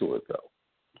yourself to it, though.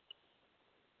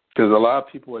 Because a lot of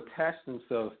people attach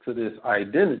themselves to this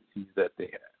identity that they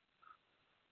have,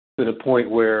 to the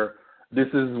point where this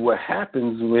is what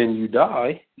happens when you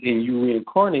die and you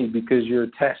reincarnate because you're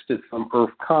attached to some earth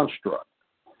construct.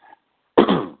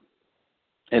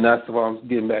 And that's why I'm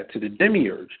getting back to the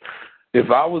demiurge.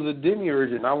 If I was a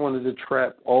demiurge and I wanted to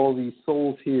trap all these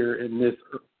souls here in this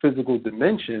physical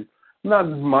dimension,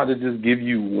 I'm not to just give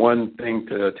you one thing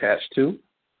to attach to.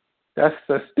 That's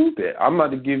stupid. I'm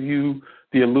not to give you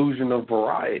the illusion of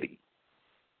variety.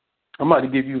 I'm about to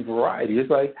give you variety. It's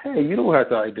like, hey, you don't have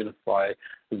to identify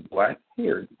as black.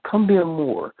 Here, come be a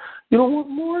Moor. You don't want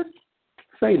more?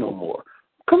 Say no more.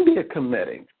 Come be a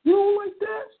Kemetic. You don't like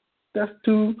that? That's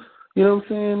too, you know what I'm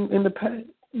saying, in the past.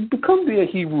 Become be a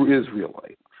Hebrew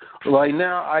Israelite. Like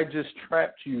now I just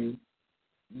trapped you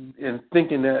in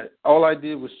thinking that all I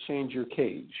did was change your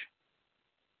cage.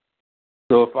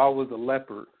 So if I was a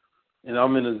leopard and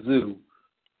I'm in a zoo,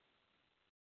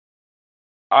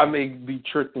 I may be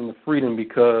tricked into freedom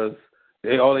because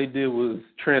all they did was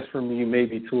transfer me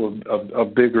maybe to a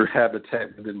bigger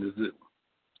habitat within the zoo.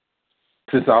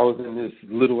 Since I was in this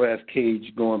little-ass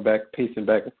cage going back, pacing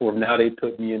back and forth, now they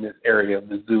put me in this area of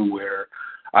the zoo where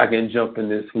I can jump in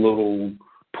this little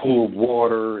pool of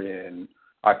water and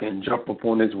I can jump up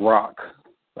on this rock.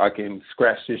 I can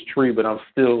scratch this tree, but I'm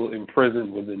still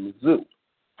imprisoned within the zoo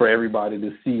for everybody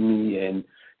to see me and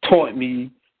taunt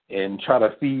me and try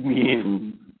to feed me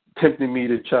and tempting me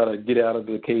to try to get out of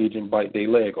the cage and bite their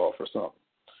leg off or something.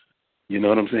 You know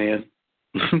what I'm saying?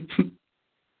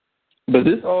 But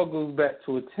this all goes back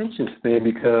to attention span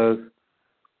because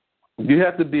you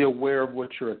have to be aware of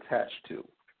what you're attached to.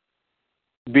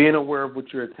 Being aware of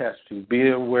what you're attached to,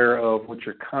 being aware of what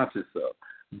you're conscious of,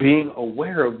 being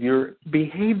aware of your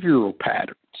behavioral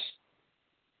patterns.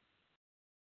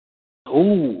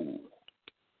 Ooh,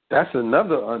 that's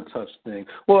another untouched thing.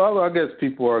 Well, I guess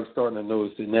people are starting to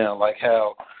notice it now, like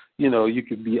how, you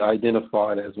could be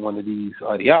identified as one of these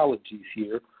ideologies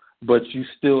here, but you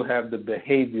still have the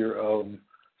behavior of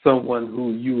someone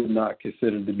who you would not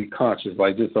consider to be conscious,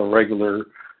 like just a regular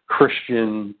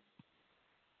Christian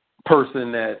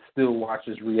person that still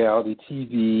watches reality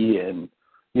TV and,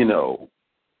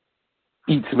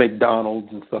 eats McDonald's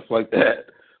and stuff like that.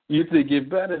 You think you're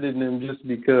better than them just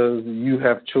because you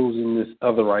have chosen this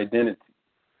other identity.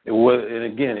 And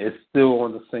again, it's still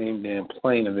on the same damn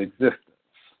plane of existence.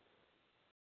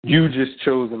 You just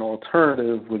chose an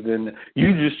alternative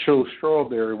you just chose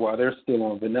strawberry while they're still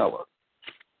on vanilla.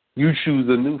 You choose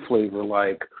a new flavor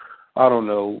like, I don't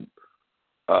know,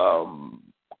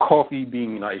 coffee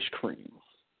bean ice cream.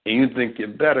 And you think you're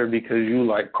better because you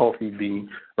like coffee bean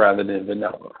rather than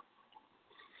vanilla.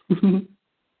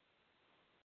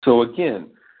 So again,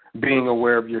 being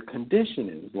aware of your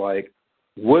conditioning, like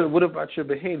what about your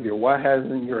behavior? Why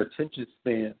hasn't your attention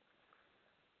span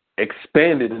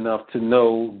expanded enough to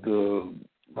know the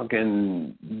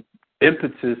fucking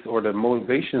impetus or the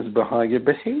motivations behind your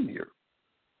behavior?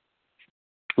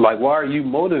 Like, why are you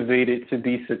motivated to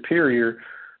be superior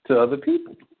to other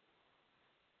people?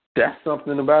 That's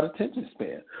something about attention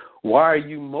span. Why are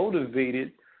you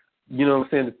motivated,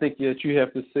 to think that you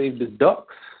have to save the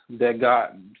ducks that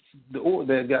got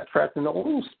trapped in the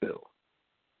oil spill?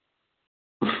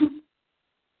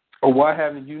 Or why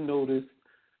haven't you noticed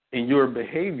in your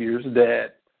behaviors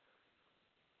that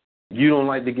you don't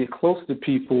like to get close to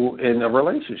people in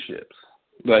relationships.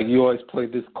 Like you always play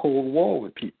this cold wall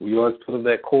with people. You always put up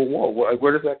that cold wall.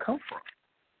 Where does that come from?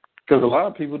 Because a lot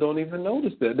of people don't even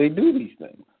notice that they do these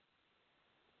things.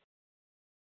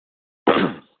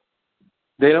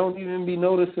 They don't even be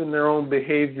noticing their own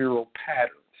behavioral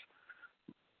patterns.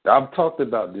 I've talked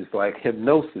about this, like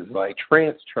hypnosis, like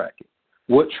trance tracking.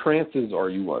 What trances are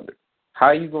you under? How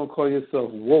are you going to call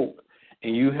yourself woke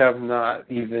and you don't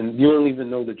even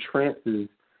know the trances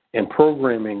and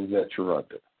programming that you're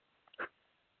under?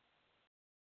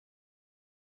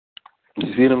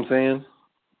 You see what I'm saying?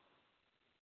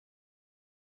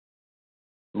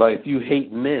 Like, if you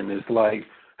hate men, it's like,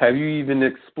 have you even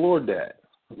explored that?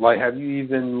 Like, have you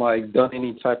even, like, done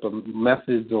any type of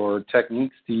methods or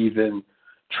techniques to even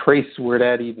trace where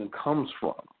that even comes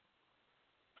from?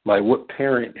 Like, what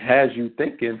parent has you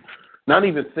thinking, not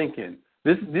even thinking,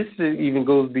 this shit even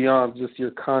goes beyond just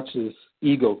your conscious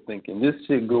ego thinking. This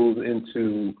shit goes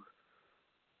into,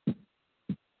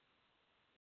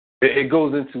 it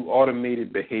goes into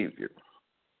automated behavior.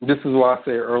 This is why I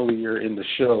said earlier in the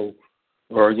show,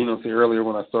 or, say earlier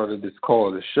when I started this call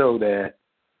of the show that,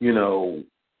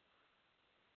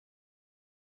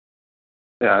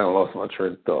 I lost my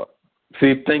train of thought.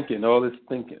 See, thinking, all this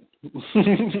thinking.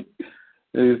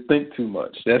 They just think too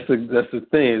much. That's the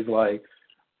thing. It's like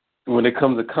when it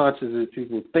comes to consciousness,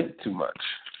 people think too much.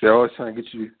 They're always trying to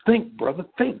get you to think, brother,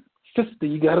 think. Sister,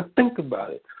 you got to think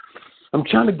about it. I'm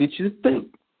trying to get you to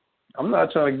think. I'm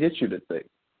not trying to get you to think.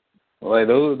 Like,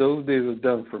 those days are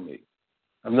done for me.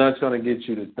 I'm not trying to get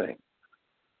you to think.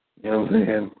 You know what I'm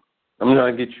saying? I'm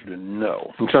trying to get you to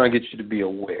know. I'm trying to get you to be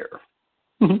aware.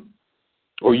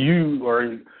 Or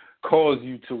cause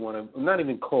you to want to, not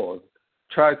even cause,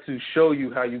 try to show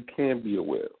you how you can be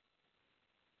aware.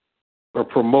 Or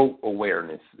promote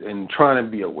awareness and trying to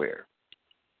be aware.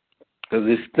 Because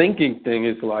this thinking thing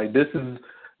is like, this is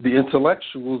the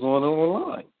intellectuals on the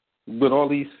line with all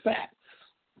these facts,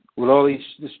 with all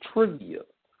this trivia,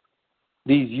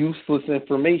 these useless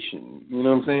information. You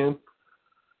know what I'm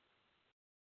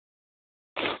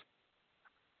saying?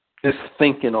 Just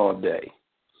thinking all day.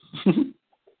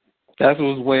 That's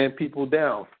what's weighing people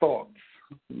down, thoughts.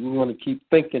 You want to keep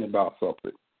thinking about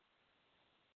something.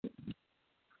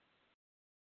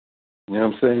 You know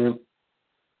what I'm saying?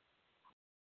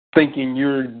 Thinking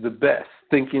you're the best,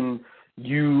 thinking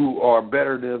you are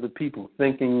better than other people,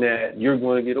 thinking that you're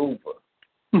going to get over.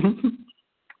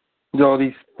 All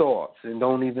these thoughts and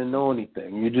don't even know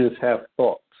anything. You just have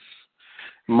thoughts.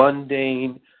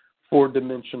 Mundane,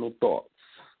 four-dimensional thoughts.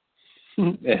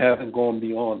 It hasn't gone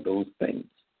beyond those things.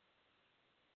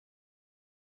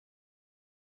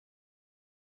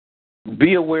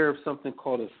 Be aware of something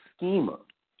called a schema.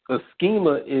 A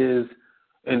schema is,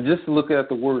 and just look at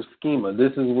the word schema,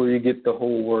 this is where you get the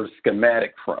whole word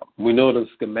schematic from. We know what a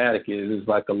schematic is. It's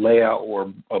like a layout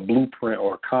or a blueprint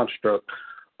or a construct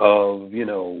of,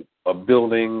 a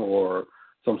building or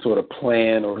some sort of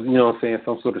plan or,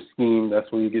 some sort of scheme.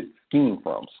 That's where you get scheme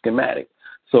from, schematic.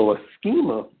 So a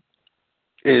schema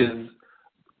is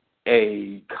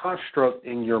a construct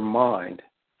in your mind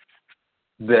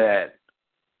that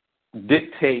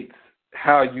dictates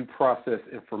how you process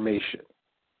information.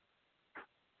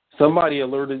 Somebody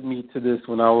alerted me to this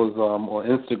when I was on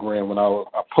Instagram when I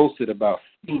posted about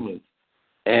schemas,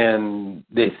 and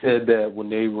they said that when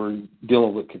they were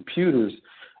dealing with computers,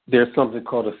 there's something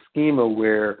called a schema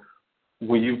where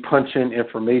when you punch in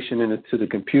information into the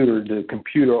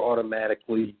computer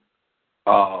automatically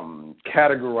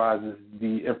categorizes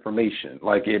the information.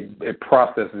 Like it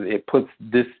processes, it puts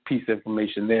this piece of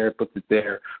information there, puts it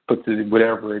there, puts it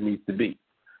whatever it needs to be.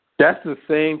 That's the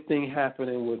same thing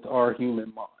happening with our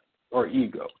human mind or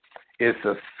ego. It's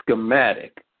a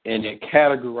schematic, and it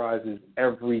categorizes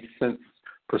every sense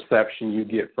perception you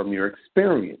get from your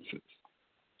experiences.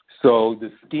 So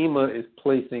the schema is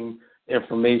placing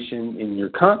information in your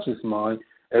conscious mind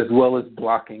as well as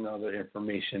blocking other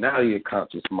information out of your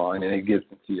conscious mind, and it gets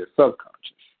into your subconscious.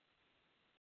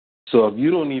 So if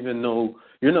you don't even know,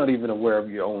 you're not even aware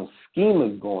of your own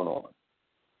schemas going on.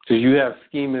 So you have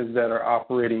schemas that are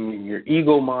operating in your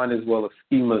ego mind as well as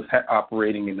schemas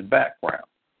operating in the background.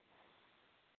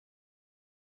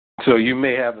 So you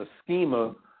may have a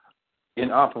schema in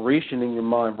operation in your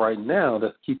mind right now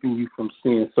that's keeping you from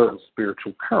seeing certain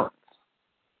spiritual currents.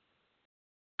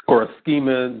 Or a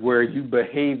schema where you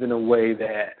behave in a way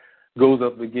that goes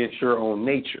up against your own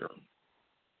nature.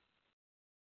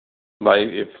 Like,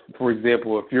 if, for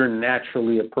example, if you're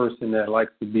naturally a person that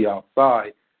likes to be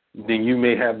outside, then you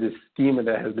may have this schema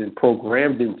that has been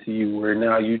programmed into you where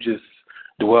now you just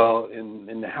dwell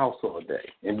in the house all day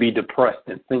and be depressed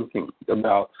and thinking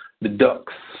about the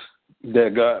ducks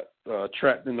that got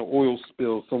trapped in the oil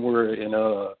spill somewhere in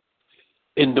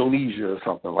Indonesia or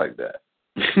something like that.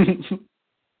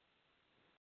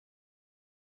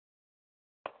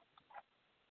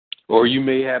 Or you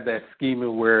may have that schema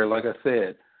where, like I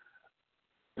said,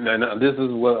 and this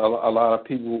is what a lot of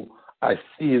people I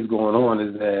see is going on,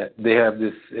 is that they have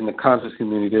this, in the conscious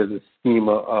community, there's a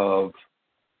schema of,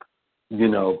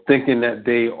 thinking that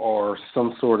they are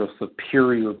some sort of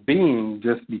superior being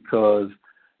just because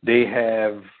they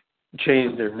have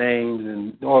changed their names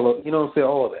and all of,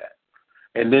 all of that.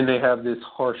 And then they have this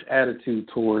harsh attitude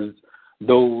towards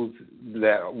those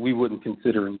that we wouldn't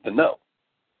consider to know.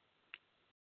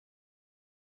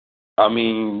 I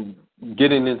mean,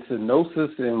 getting into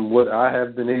gnosis and what I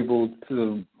have been able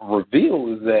to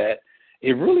reveal is that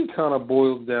it really kind of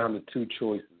boils down to two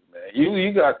choices, man.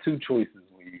 You got two choices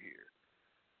when you're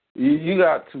here. You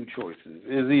got two choices.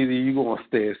 It's either you're going to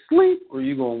stay asleep or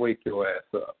you're going to wake your ass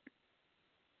up.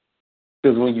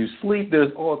 Because when you sleep,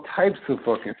 there's all types of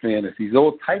fucking fantasies,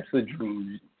 all types of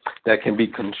dreams that can be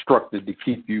constructed to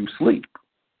keep you asleep.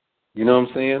 You know what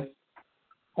I'm saying?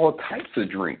 All types of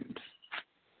dreams.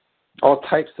 All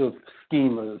types of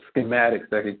schematics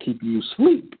that can keep you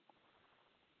asleep.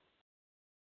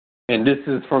 And this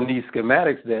is from these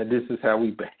schematics that this is how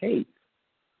we behave.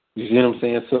 You see what I'm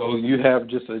saying? So you have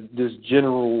just this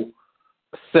general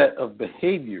set of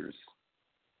behaviors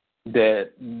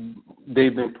that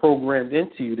they've been programmed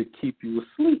into you to keep you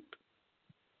asleep.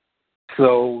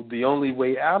 So the only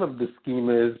way out of the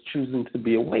schema is choosing to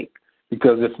be awake.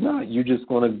 Because if not, you're just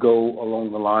going to go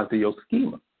along the lines of your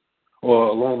schema, or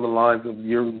along the lines of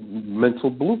your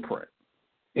mental blueprint,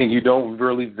 and you don't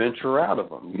really venture out of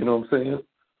them. You know what I'm saying?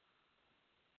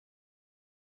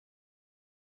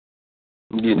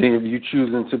 If you're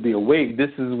choosing to be awake,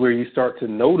 this is where you start to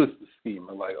notice the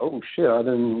schema. Like, oh shit, I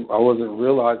wasn't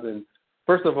realizing.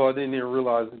 First of all, I didn't even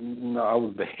realize I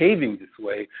was behaving this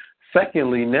way.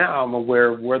 Secondly, now I'm aware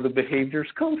of where the behaviors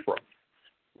come from.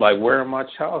 Like, where in my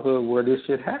childhood where this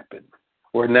shit happened,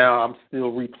 or now I'm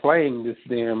still replaying this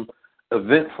damn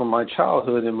event from my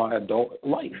childhood in my adult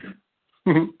life.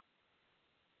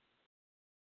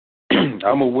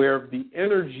 I'm aware of the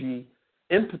energy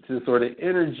impetus, or the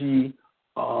energy,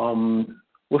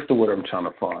 what's the word I'm trying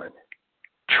to find?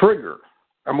 Trigger.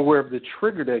 I'm aware of the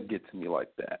trigger that gets me like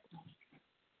that.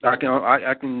 I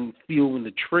can feel when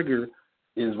the trigger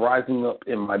is rising up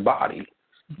in my body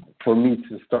for me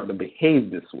to start to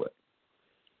behave this way.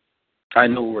 I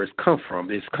know where it's come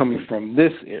from. It's coming from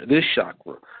this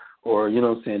chakra, or,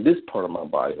 this part of my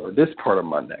body, or this part of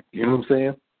my neck. You know what I'm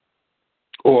saying?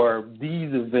 Or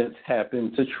these events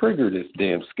happen to trigger this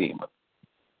damn schema.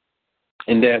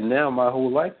 And that now my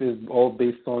whole life is all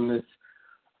based on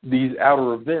these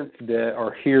outer events that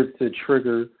are here to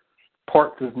trigger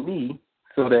parts of me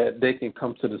so that they can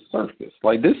come to the surface.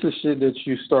 Like, this is shit that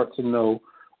you start to know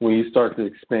when you start to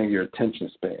expand your attention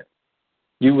span.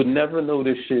 You would never know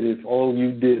this shit if all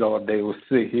you did all day was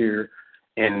sit here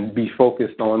and be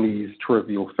focused on these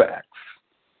trivial facts.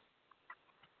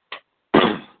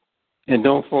 And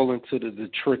don't fall into the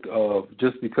trick of,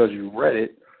 just because you read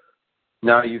it,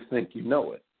 now you think you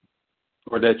know it.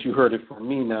 Or that you heard it from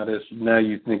me, now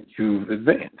you think you've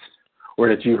advanced. Or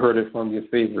that you heard it from your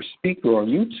favorite speaker on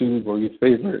YouTube, or your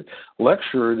favorite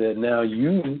lecturer, that now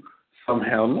you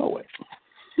somehow know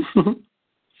it.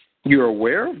 You're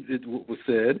aware of what was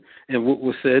said, and what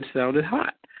was said sounded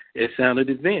hot. It sounded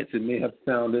advanced. It may have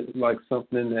sounded like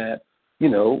something that,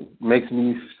 makes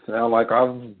me sound like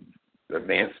I've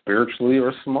advanced spiritually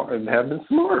or smart, and have been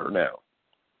smarter now.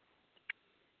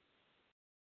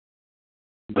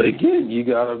 But again, you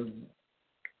got to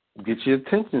get your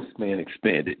attention span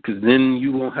expanded, because then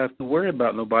you won't have to worry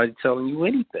about nobody telling you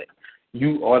anything.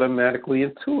 You automatically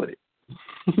intuit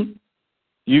it.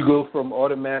 You go from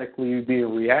automatically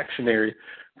being reactionary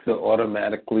to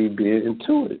automatically being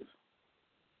intuitive.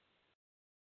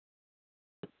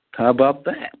 How about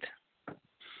that?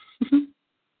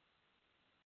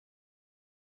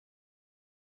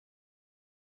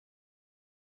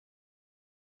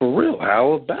 For real,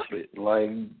 how about it? Like,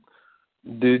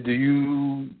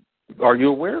 are you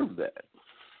aware of that?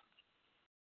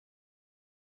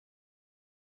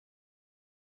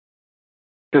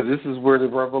 Because this is where the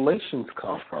revelations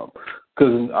come from.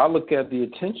 Because I look at the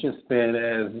attention span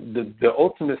as the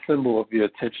ultimate symbol of your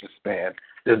attention span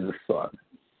is the sun.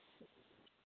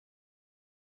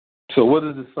 So what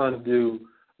does the sun do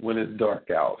when it's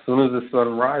dark out? As soon as the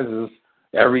sun rises,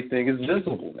 everything is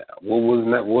visible now. What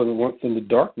wasn't once in the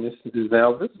darkness is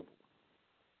now visible.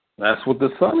 That's what the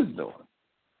sun is doing.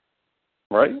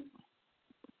 right?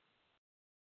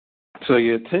 So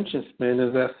your attention span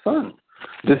is that sun.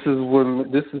 This is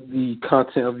the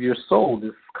content of your soul,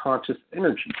 this conscious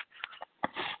energy.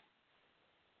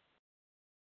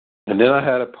 And then I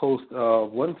had a post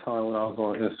one time when I was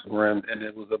on Instagram, and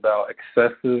it was about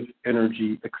excessive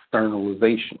energy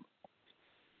externalization.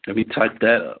 Let me type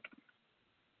that up.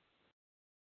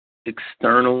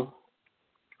 External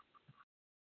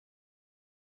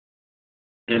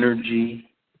energy,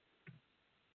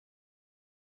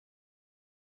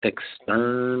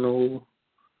 external,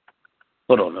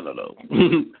 hold on, no.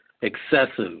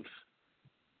 Excessive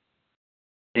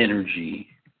energy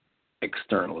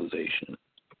externalization.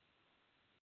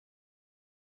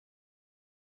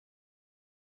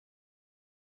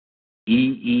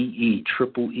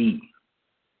 Triple E.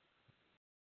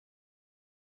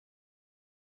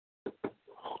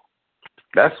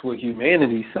 That's what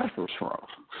humanity suffers from.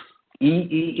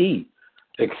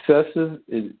 Excessive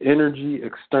energy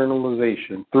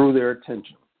externalization through their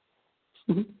attention.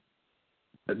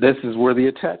 This is where the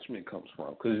attachment comes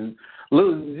from. Because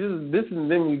this is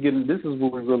where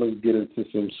we're going to get into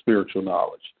some spiritual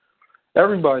knowledge.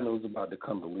 Everybody knows about the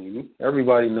Kundalini.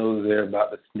 Everybody knows there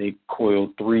about the snake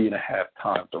coiled 3.5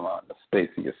 times around the space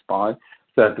of your spine.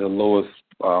 It's at the lowest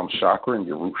chakra in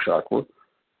your root chakra.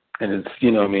 And it's,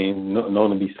 known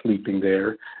to be sleeping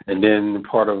there. And then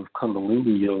part of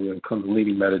Kundalini yoga and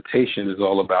Kundalini meditation is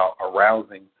all about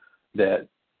arousing that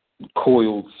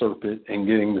coiled serpent and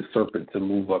getting the serpent to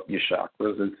move up your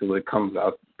chakras until it comes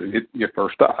out to hit your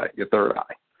first eye, your third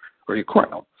eye, or your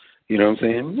crown. You know what I'm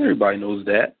saying? Everybody knows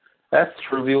that. That's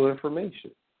trivial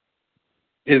information.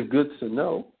 It's good to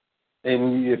know.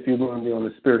 And if you're going to be on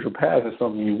the spiritual path, it's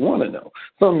something you want to know.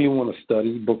 Something you want to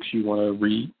study, books you want to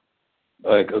read,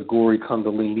 like Agori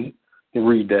Kundalini. You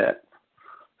read that.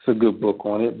 It's a good book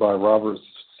on it by Robert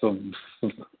Svoboda,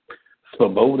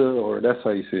 or that's how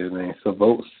you say his name,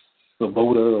 Svoboda,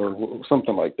 or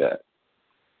something like that.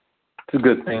 It's a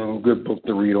good thing, good book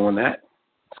to read on that.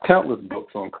 There's countless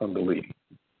books on Kundalini.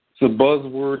 It's a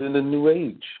buzzword in the new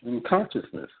age, in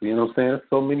consciousness. You know what I'm saying?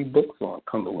 So many books on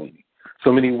Kundalini.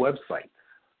 So many websites,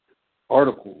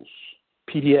 articles,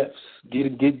 PDFs.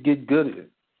 Get good at it.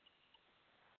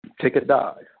 Take a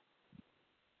dive.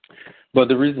 But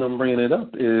the reason I'm bringing it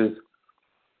up is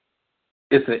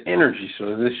it's an energy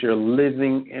source. This is your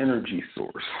living energy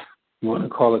source. You want to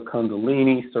call it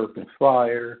Kundalini, Serpent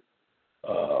Fire,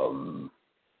 the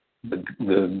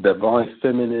Divine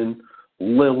Feminine,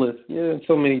 Lilith,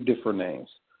 so many different names.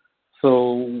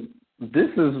 So this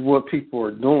is what people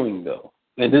are doing, though.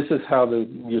 And this is how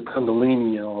your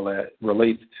Kundalini and all that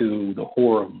relates to the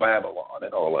Whore of Babylon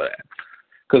and all of that.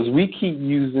 Because we keep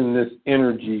using this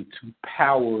energy to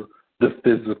power the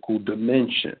physical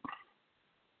dimension,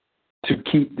 to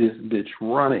keep this bitch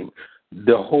running.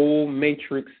 The whole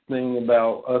Matrix thing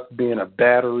about us being a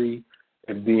battery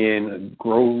and being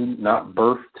grown, not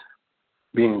birthed,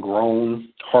 being grown,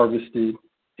 harvested,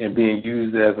 and being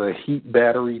used as a heat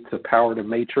battery to power the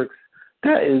Matrix,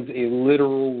 that is a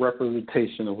literal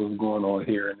representation of what's going on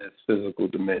here in this physical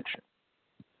dimension.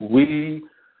 We,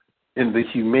 in the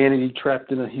humanity,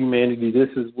 trapped in a humanity, this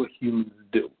is what humans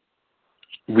do.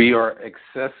 We are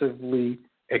excessively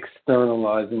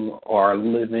externalizing our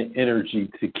living energy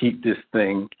to keep this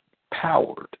thing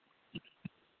powered.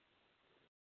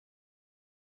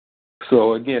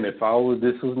 So again,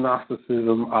 this was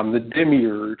Gnosticism, I'm the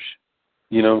demiurge,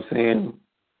 you know what I'm saying?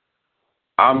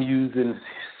 I'm using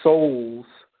soul's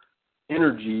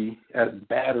energy as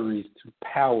batteries to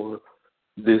power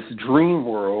this dream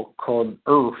world called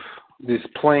Earth, this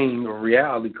plane of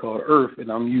reality called Earth,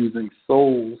 and I'm using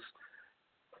souls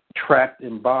trapped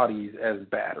in bodies as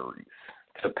batteries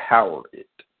to power it.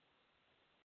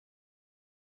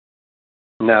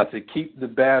 Now, to keep the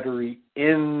battery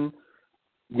in,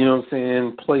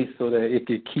 place so that it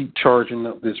could keep charging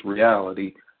up this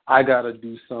reality, I got to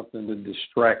do something to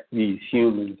distract these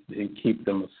humans and keep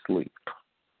them asleep.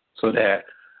 So that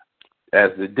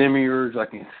as the demiurge, I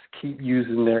can keep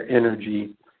using their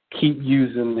energy, keep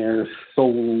using their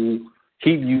soul,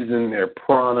 keep using their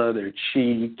prana, their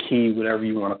chi, ki, whatever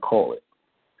you want to call it.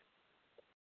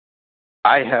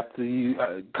 I have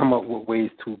to come up with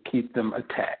ways to keep them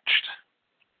attached.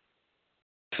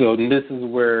 So this is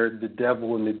where the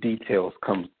devil in the details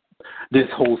comes. This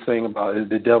whole thing about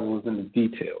the devil is in the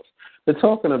details. They're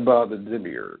talking about the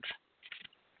demiurge.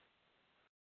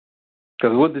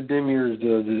 Because what the demiurge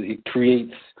does is it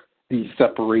creates these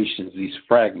separations, these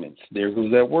fragments. There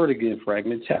goes that word again,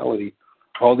 fragmentality.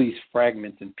 All these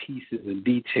fragments and pieces and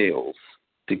details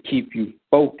to keep you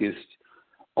focused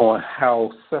on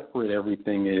how separate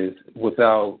everything is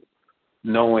without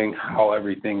knowing how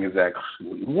everything is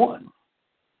actually one.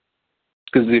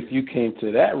 Because if you came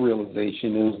to that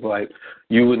realization, it was like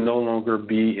you would no longer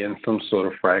be in some sort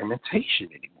of fragmentation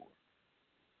anymore.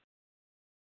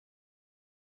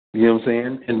 You know what I'm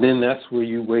saying? And then that's where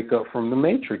you wake up from the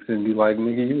matrix and be like,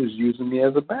 nigga, you was using me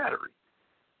as a battery.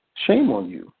 Shame on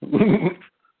you.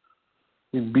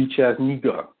 You beach-ass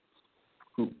nigga.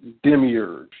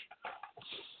 Demiurge.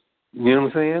 You know what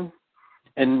I'm saying?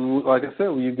 And like I said,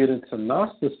 when you get into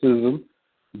Gnosticism,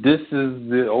 this is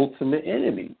the ultimate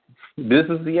enemy. This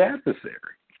is the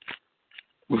adversary.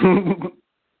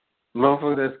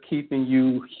 Motherfucker that's keeping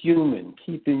you human,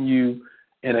 keeping you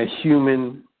in a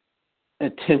human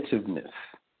attentiveness,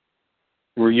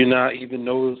 where you're not even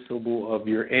noticeable of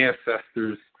your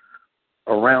ancestors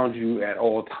around you at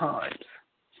all times.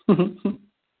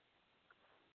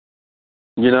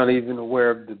 You're not even aware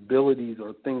of the abilities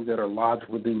or things that are lodged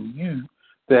within you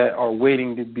that are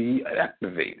waiting to be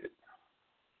activated.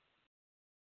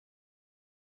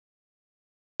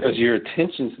 Because your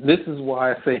attention, this is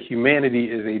why I say humanity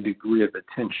is a degree of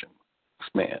attention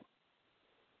span.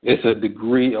 It's a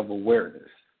degree of awareness.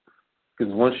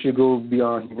 Because once you go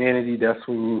beyond humanity, that's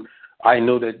when I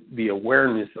know that the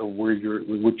awareness of what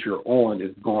you're on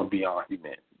is going beyond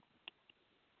humanity.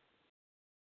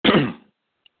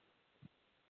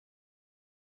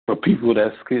 For people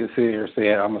that sit here and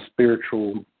say, I'm a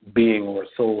spiritual being or a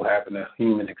soul having a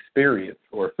human experience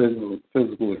or a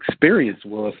physical experience,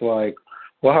 well, it's like,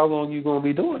 well, how long are you going to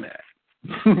be doing that?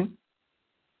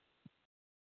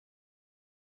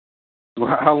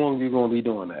 How long are you going to be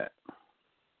doing that?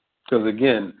 Because,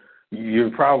 again,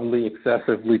 you're probably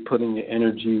excessively putting your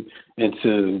energy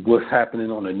into what's happening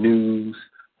on the news,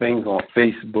 things on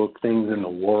Facebook, things in the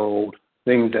world,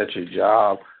 things at your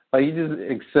job. Like, you're just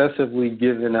excessively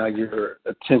giving out your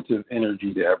attentive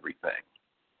energy to everything.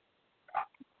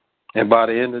 And by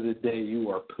the end of the day, you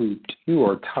are pooped. You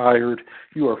are tired.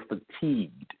 You are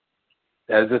fatigued.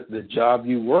 As if the job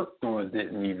you worked on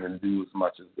didn't even do as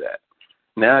much as that.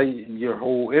 Now your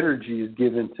whole energy is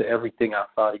given to everything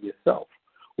outside of yourself.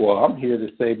 Well, I'm here to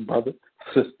say, brothers,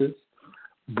 sisters,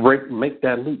 make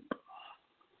that loop.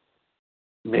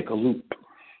 Make a loop.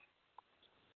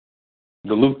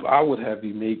 The loop I would have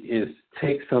you make is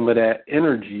take some of that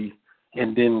energy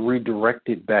and then redirect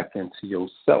it back into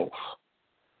yourself.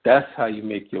 That's how you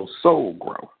make your soul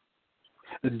grow.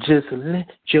 Just let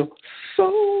your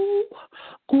soul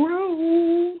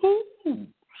grow.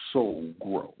 Soul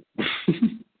grow.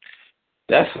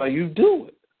 That's how you do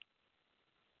it.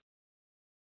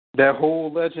 That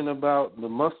whole legend about the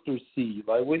mustard seed,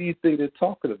 like, what do you think they're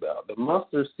talking about? The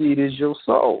mustard seed is your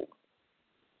soul.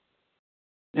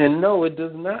 And no, it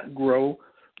does not grow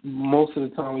most of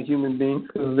the time with human beings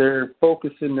because they're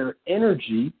focusing their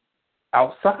energy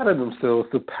outside of themselves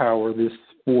to power this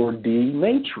 4D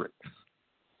matrix.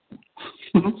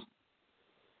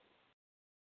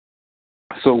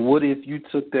 So what if you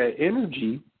took that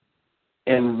energy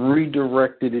and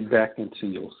redirected it back into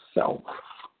yourself?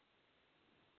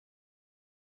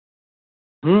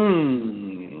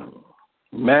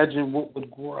 Imagine what would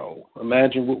grow.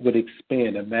 Imagine what would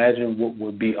expand. Imagine what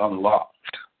would be unlocked.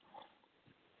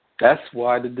 That's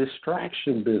why the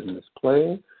distraction business,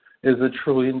 player, is $1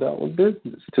 trillion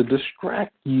business, to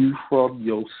distract you from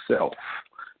yourself,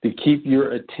 to keep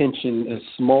your attention as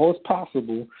small as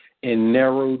possible and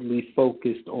narrowly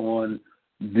focused on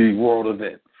the world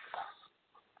events.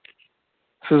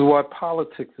 This is why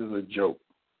politics is a joke.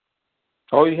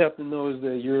 All you have to know is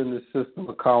that you're in the system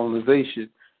of colonization,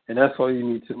 and that's all you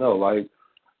need to know. Like,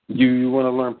 you want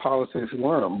to learn politics,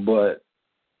 learn them, but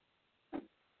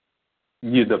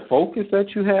the focus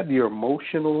that you have, your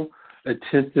emotional,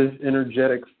 attentive,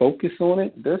 energetic focus on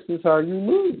it, this is how you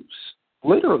lose.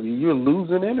 Literally, you're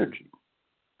losing energy,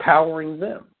 powering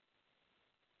them.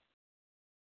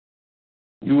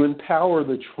 You empower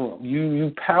the Trump.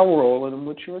 You power all of them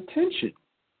with your attention.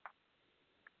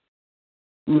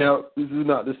 Now, this is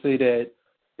not to say that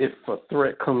if a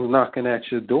threat comes knocking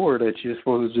at your door that you're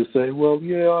supposed to just say, well,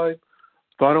 yeah, if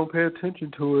I don't pay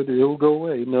attention to it, it'll go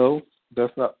away. No,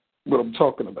 that's not what I'm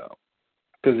talking about.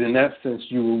 Because in that sense,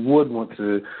 you would want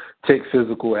to take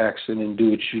physical action and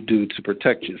do what you do to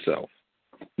protect yourself.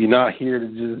 You're not here to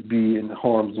just be in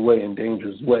harm's way, in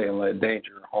danger's way, and let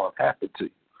danger and harm happen to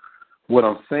you. What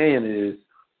I'm saying is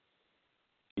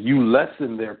you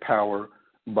lessen their power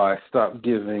by stop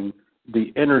giving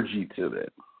the energy to them.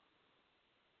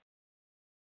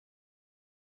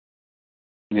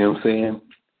 You know what I'm saying?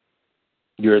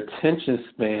 Your attention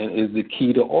span is the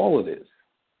key to all of this.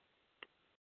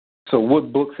 So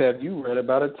what books have you read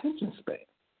about attention span?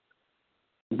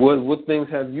 What things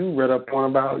have you read up on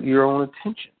about your own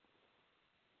attention?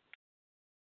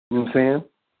 You know what I'm saying?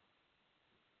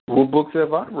 What books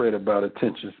have I read about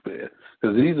attention span?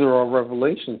 Because these are all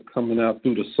revelations coming out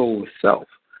through the soul itself,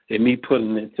 and me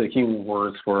putting it to human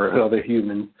words for other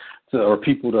humans or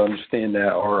people to understand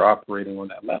that or operating on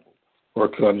that level or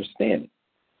to understand it.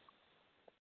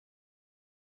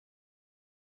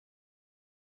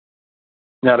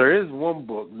 Now, there is one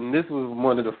book, and this was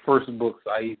one of the first books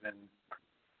I even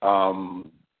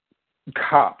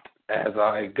copped as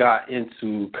I got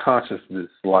into consciousness.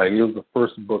 Like, it was the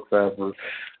first book I ever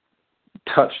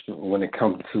touched when it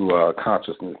comes to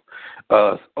consciousness.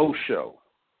 Osho,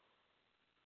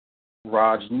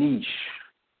 Rajneesh,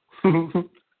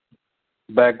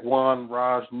 Bhagwan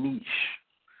Rajneesh.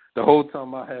 The whole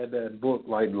time I had that book,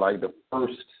 like the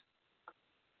first,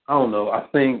 I don't know, I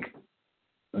think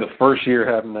the first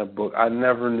year having that book, I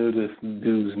never knew this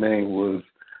dude's name was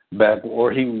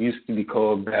or he used to be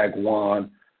called Bhagwan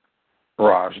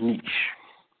Rajneesh.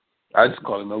 I just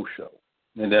called him Osho.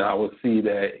 And then I would see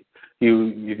that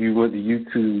if you went to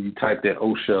YouTube, you typed in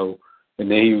Osho,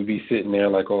 and then he would be sitting there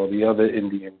like all the other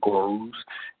Indian gurus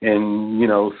and, you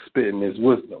know, spitting his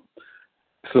wisdom.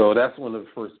 So that's one of the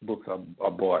first books I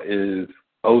bought is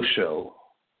Osho.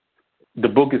 The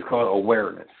book is called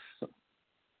Awareness.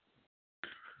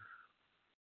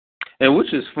 And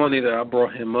which is funny that I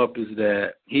brought him up is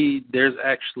that there's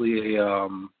actually a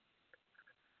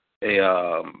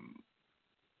kind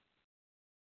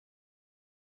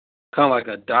of like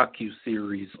a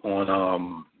docu-series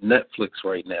on Netflix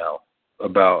right now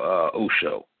about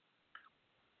Osho.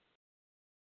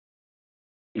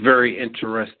 Very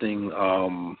interesting.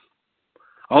 I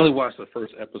only watched the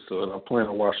first episode. I plan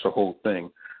to watch the whole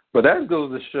thing. But that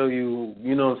goes to show you,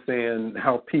 you know what I'm saying,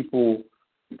 how people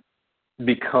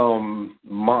become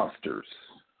monsters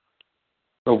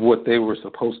of what they were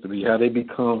supposed to be, how they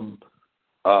become,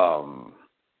 and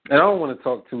I don't want to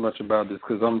talk too much about this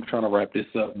because I'm trying to wrap this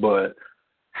up, but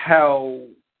how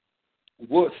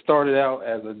what started out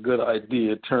as a good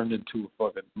idea turned into a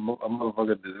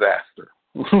motherfucking disaster.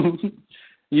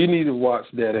 You need to watch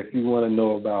that if you want to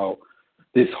know about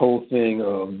this whole thing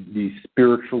of these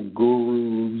spiritual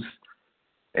gurus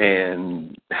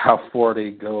and how far they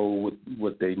go with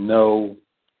what they know.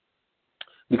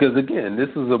 Because, again, this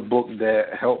is a book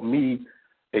that helped me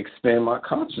expand my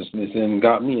consciousness and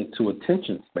got me into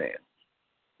attention span.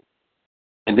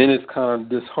 And then it's kind of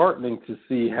disheartening to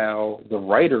see how the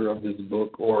writer of this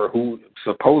book, or who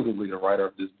supposedly the writer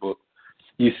of this book,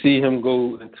 you see him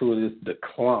go into this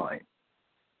decline.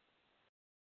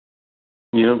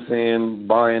 You know what I'm saying?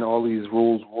 Buying all these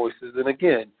Rolls Royces. And,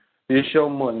 again, it's your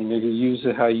money, nigga. Use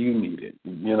it how you need it.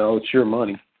 You know, it's your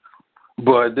money.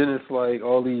 But then it's like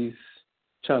all these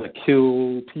trying to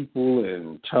kill people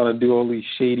and trying to do all these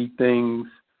shady things.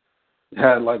 It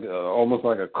had like almost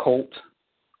like a cult,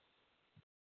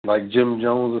 like Jim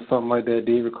Jones or something like that,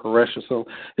 David Koresh or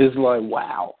something. It's like,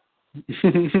 wow.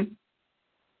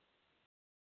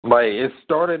 Like, it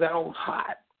started out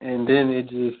hot, and then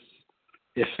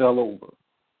it fell over.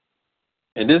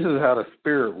 And this is how the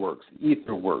spirit works,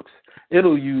 ether works.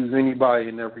 It'll use anybody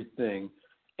and everything.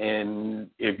 And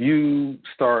if you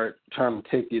start trying to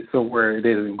take it somewhere it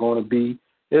isn't going to be,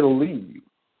 it'll leave you.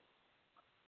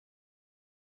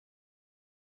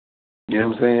 You know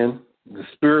what I'm saying? The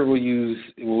spirit will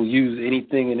use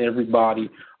anything and everybody.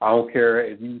 I don't care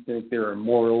if you think they're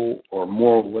immoral or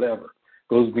moral, whatever. It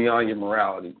goes beyond your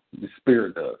morality. The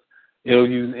spirit does. It'll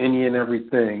use any and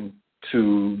everything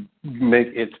to make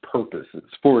its purposes,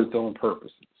 for its own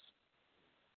purposes.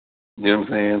 You know what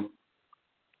I'm saying?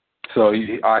 So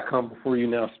I come before you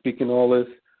now speaking all this.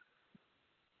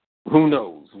 Who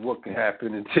knows what could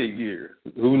happen in 10 years?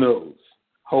 Who knows?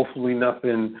 Hopefully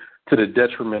nothing to the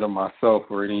detriment of myself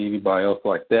or anybody else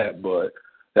like that, but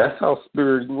that's how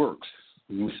spirit works,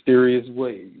 mysterious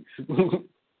ways.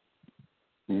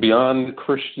 Beyond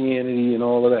Christianity and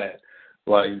all of that.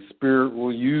 Like, spirit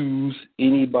will use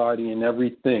anybody and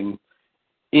everything,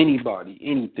 anybody,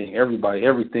 anything, everybody,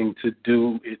 everything to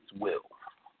do its will.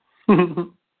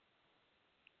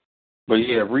 But,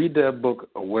 yeah, read that book,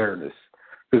 Awareness,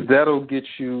 because that'll get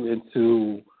you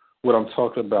into what I'm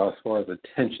talking about as far as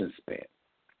attention span.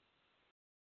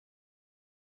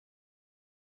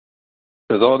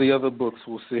 Because all the other books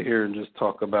will sit here and just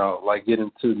talk about, like, get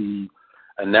into the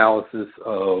analysis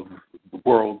of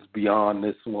worlds beyond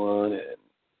this one and,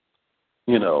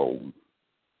 you know,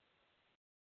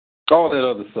 all that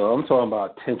other stuff. I'm talking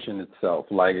about attention itself,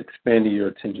 like expanding your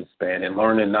attention span and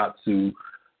learning not to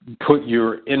put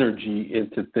your energy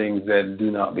into things that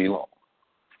do not belong,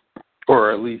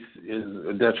 or at least is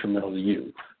detrimental to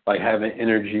you. like having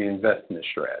energy investment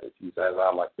strategies, as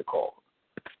I like to call them.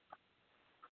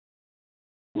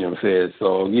 You know what I'm saying?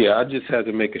 So, yeah, I just had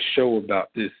to make a show about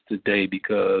this today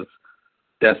because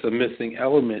that's a missing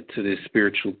element to this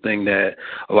spiritual thing that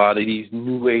a lot of these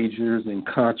New Agers and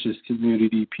conscious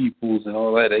community peoples and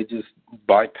all that, they just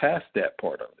bypass that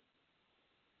part of it.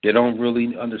 They don't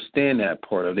really understand that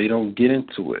part of it. They don't get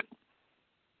into it.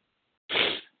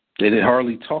 They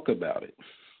hardly talk about it.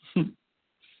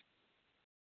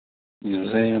 You know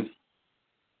what I'm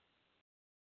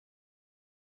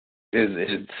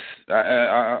saying?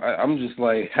 I'm just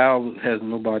like, how has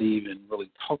nobody even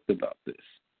really talked about this?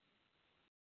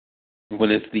 When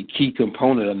it's the key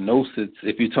component of gnosis,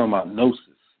 if you're talking about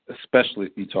gnosis, especially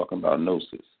if you're talking about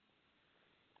gnosis.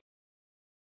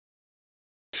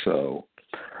 So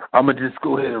I'm going to just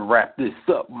go ahead and wrap this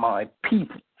up, my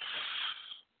people.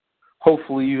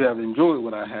 Hopefully you have enjoyed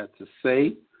what I had to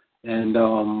say. And,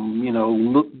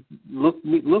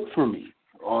 look for me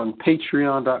on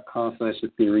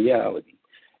patreon.com/ethereality.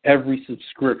 Every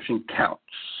subscription counts.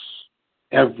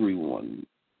 Everyone,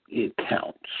 it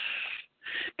counts.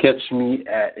 Catch me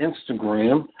at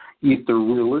Instagram,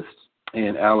 EtherRealist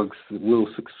and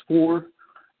AlexWill64.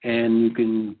 And you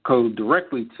can go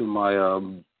directly to my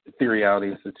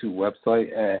Ethereality Institute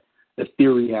website at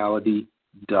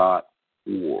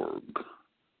ethereality.org.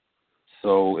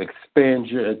 So expand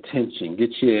your attention.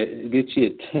 Get your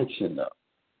attention up.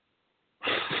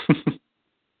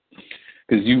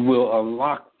 Because you will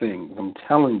unlock things. I'm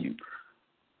telling you.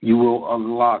 You will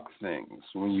unlock things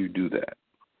when you do that.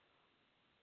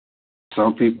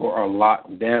 Some people are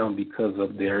locked down because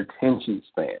of their attention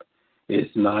span.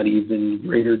 It's not even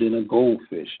greater than a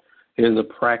goldfish. Here's a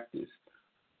practice.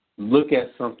 Look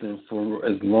at something for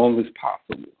as long as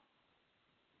possible.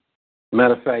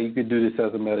 Matter of fact, you could do this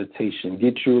as a meditation.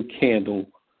 Get you a candle,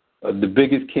 the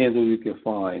biggest candle you can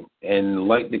find, and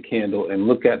light the candle and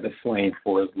look at the flame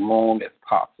for as long as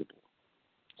possible.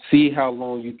 See how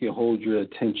long you can hold your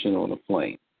attention on the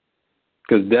flame,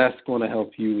 because that's going to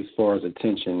help you as far as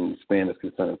attention span is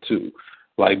concerned too.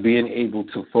 Like being able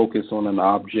to focus on an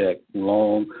object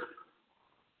long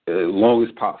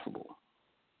as possible.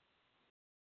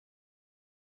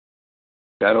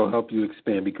 That'll help you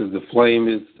expand because the flame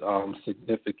is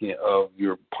significant of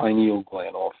your pineal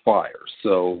gland on fire.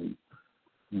 So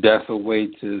that's a way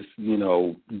to,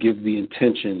 give the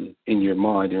intention in your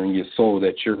mind or in your soul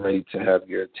that you're ready to have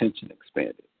your attention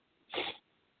expanded.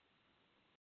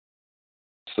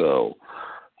 So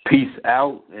peace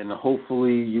out, and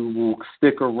hopefully you will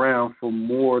stick around for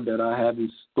more that I have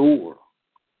in store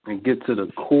and get to the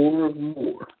core of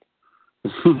more.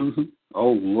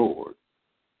 Oh, Lord.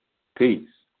 Peace.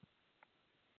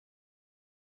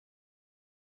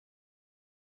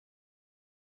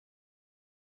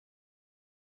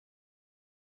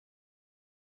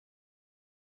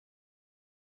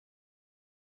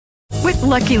 With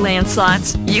Lucky Land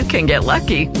Slots, you can get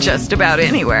lucky just about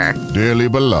anywhere. Dearly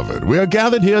beloved, we are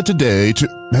gathered here today to...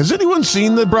 Has anyone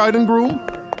seen the bride and groom?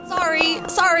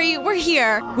 Sorry, we're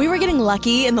here. We were getting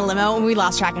lucky in the limo and we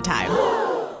lost track of time.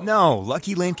 No,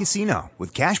 Lucky Land Casino,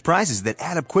 with cash prizes that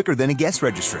add up quicker than a guest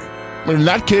registry. In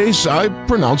that case, I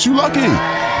pronounce you lucky.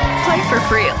 Play for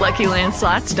free at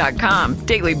LuckyLandSlots.com.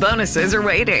 Daily bonuses are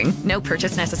waiting. No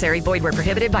purchase necessary. Void where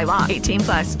prohibited by law.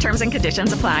 18+. Terms and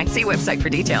conditions apply. See website for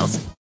details.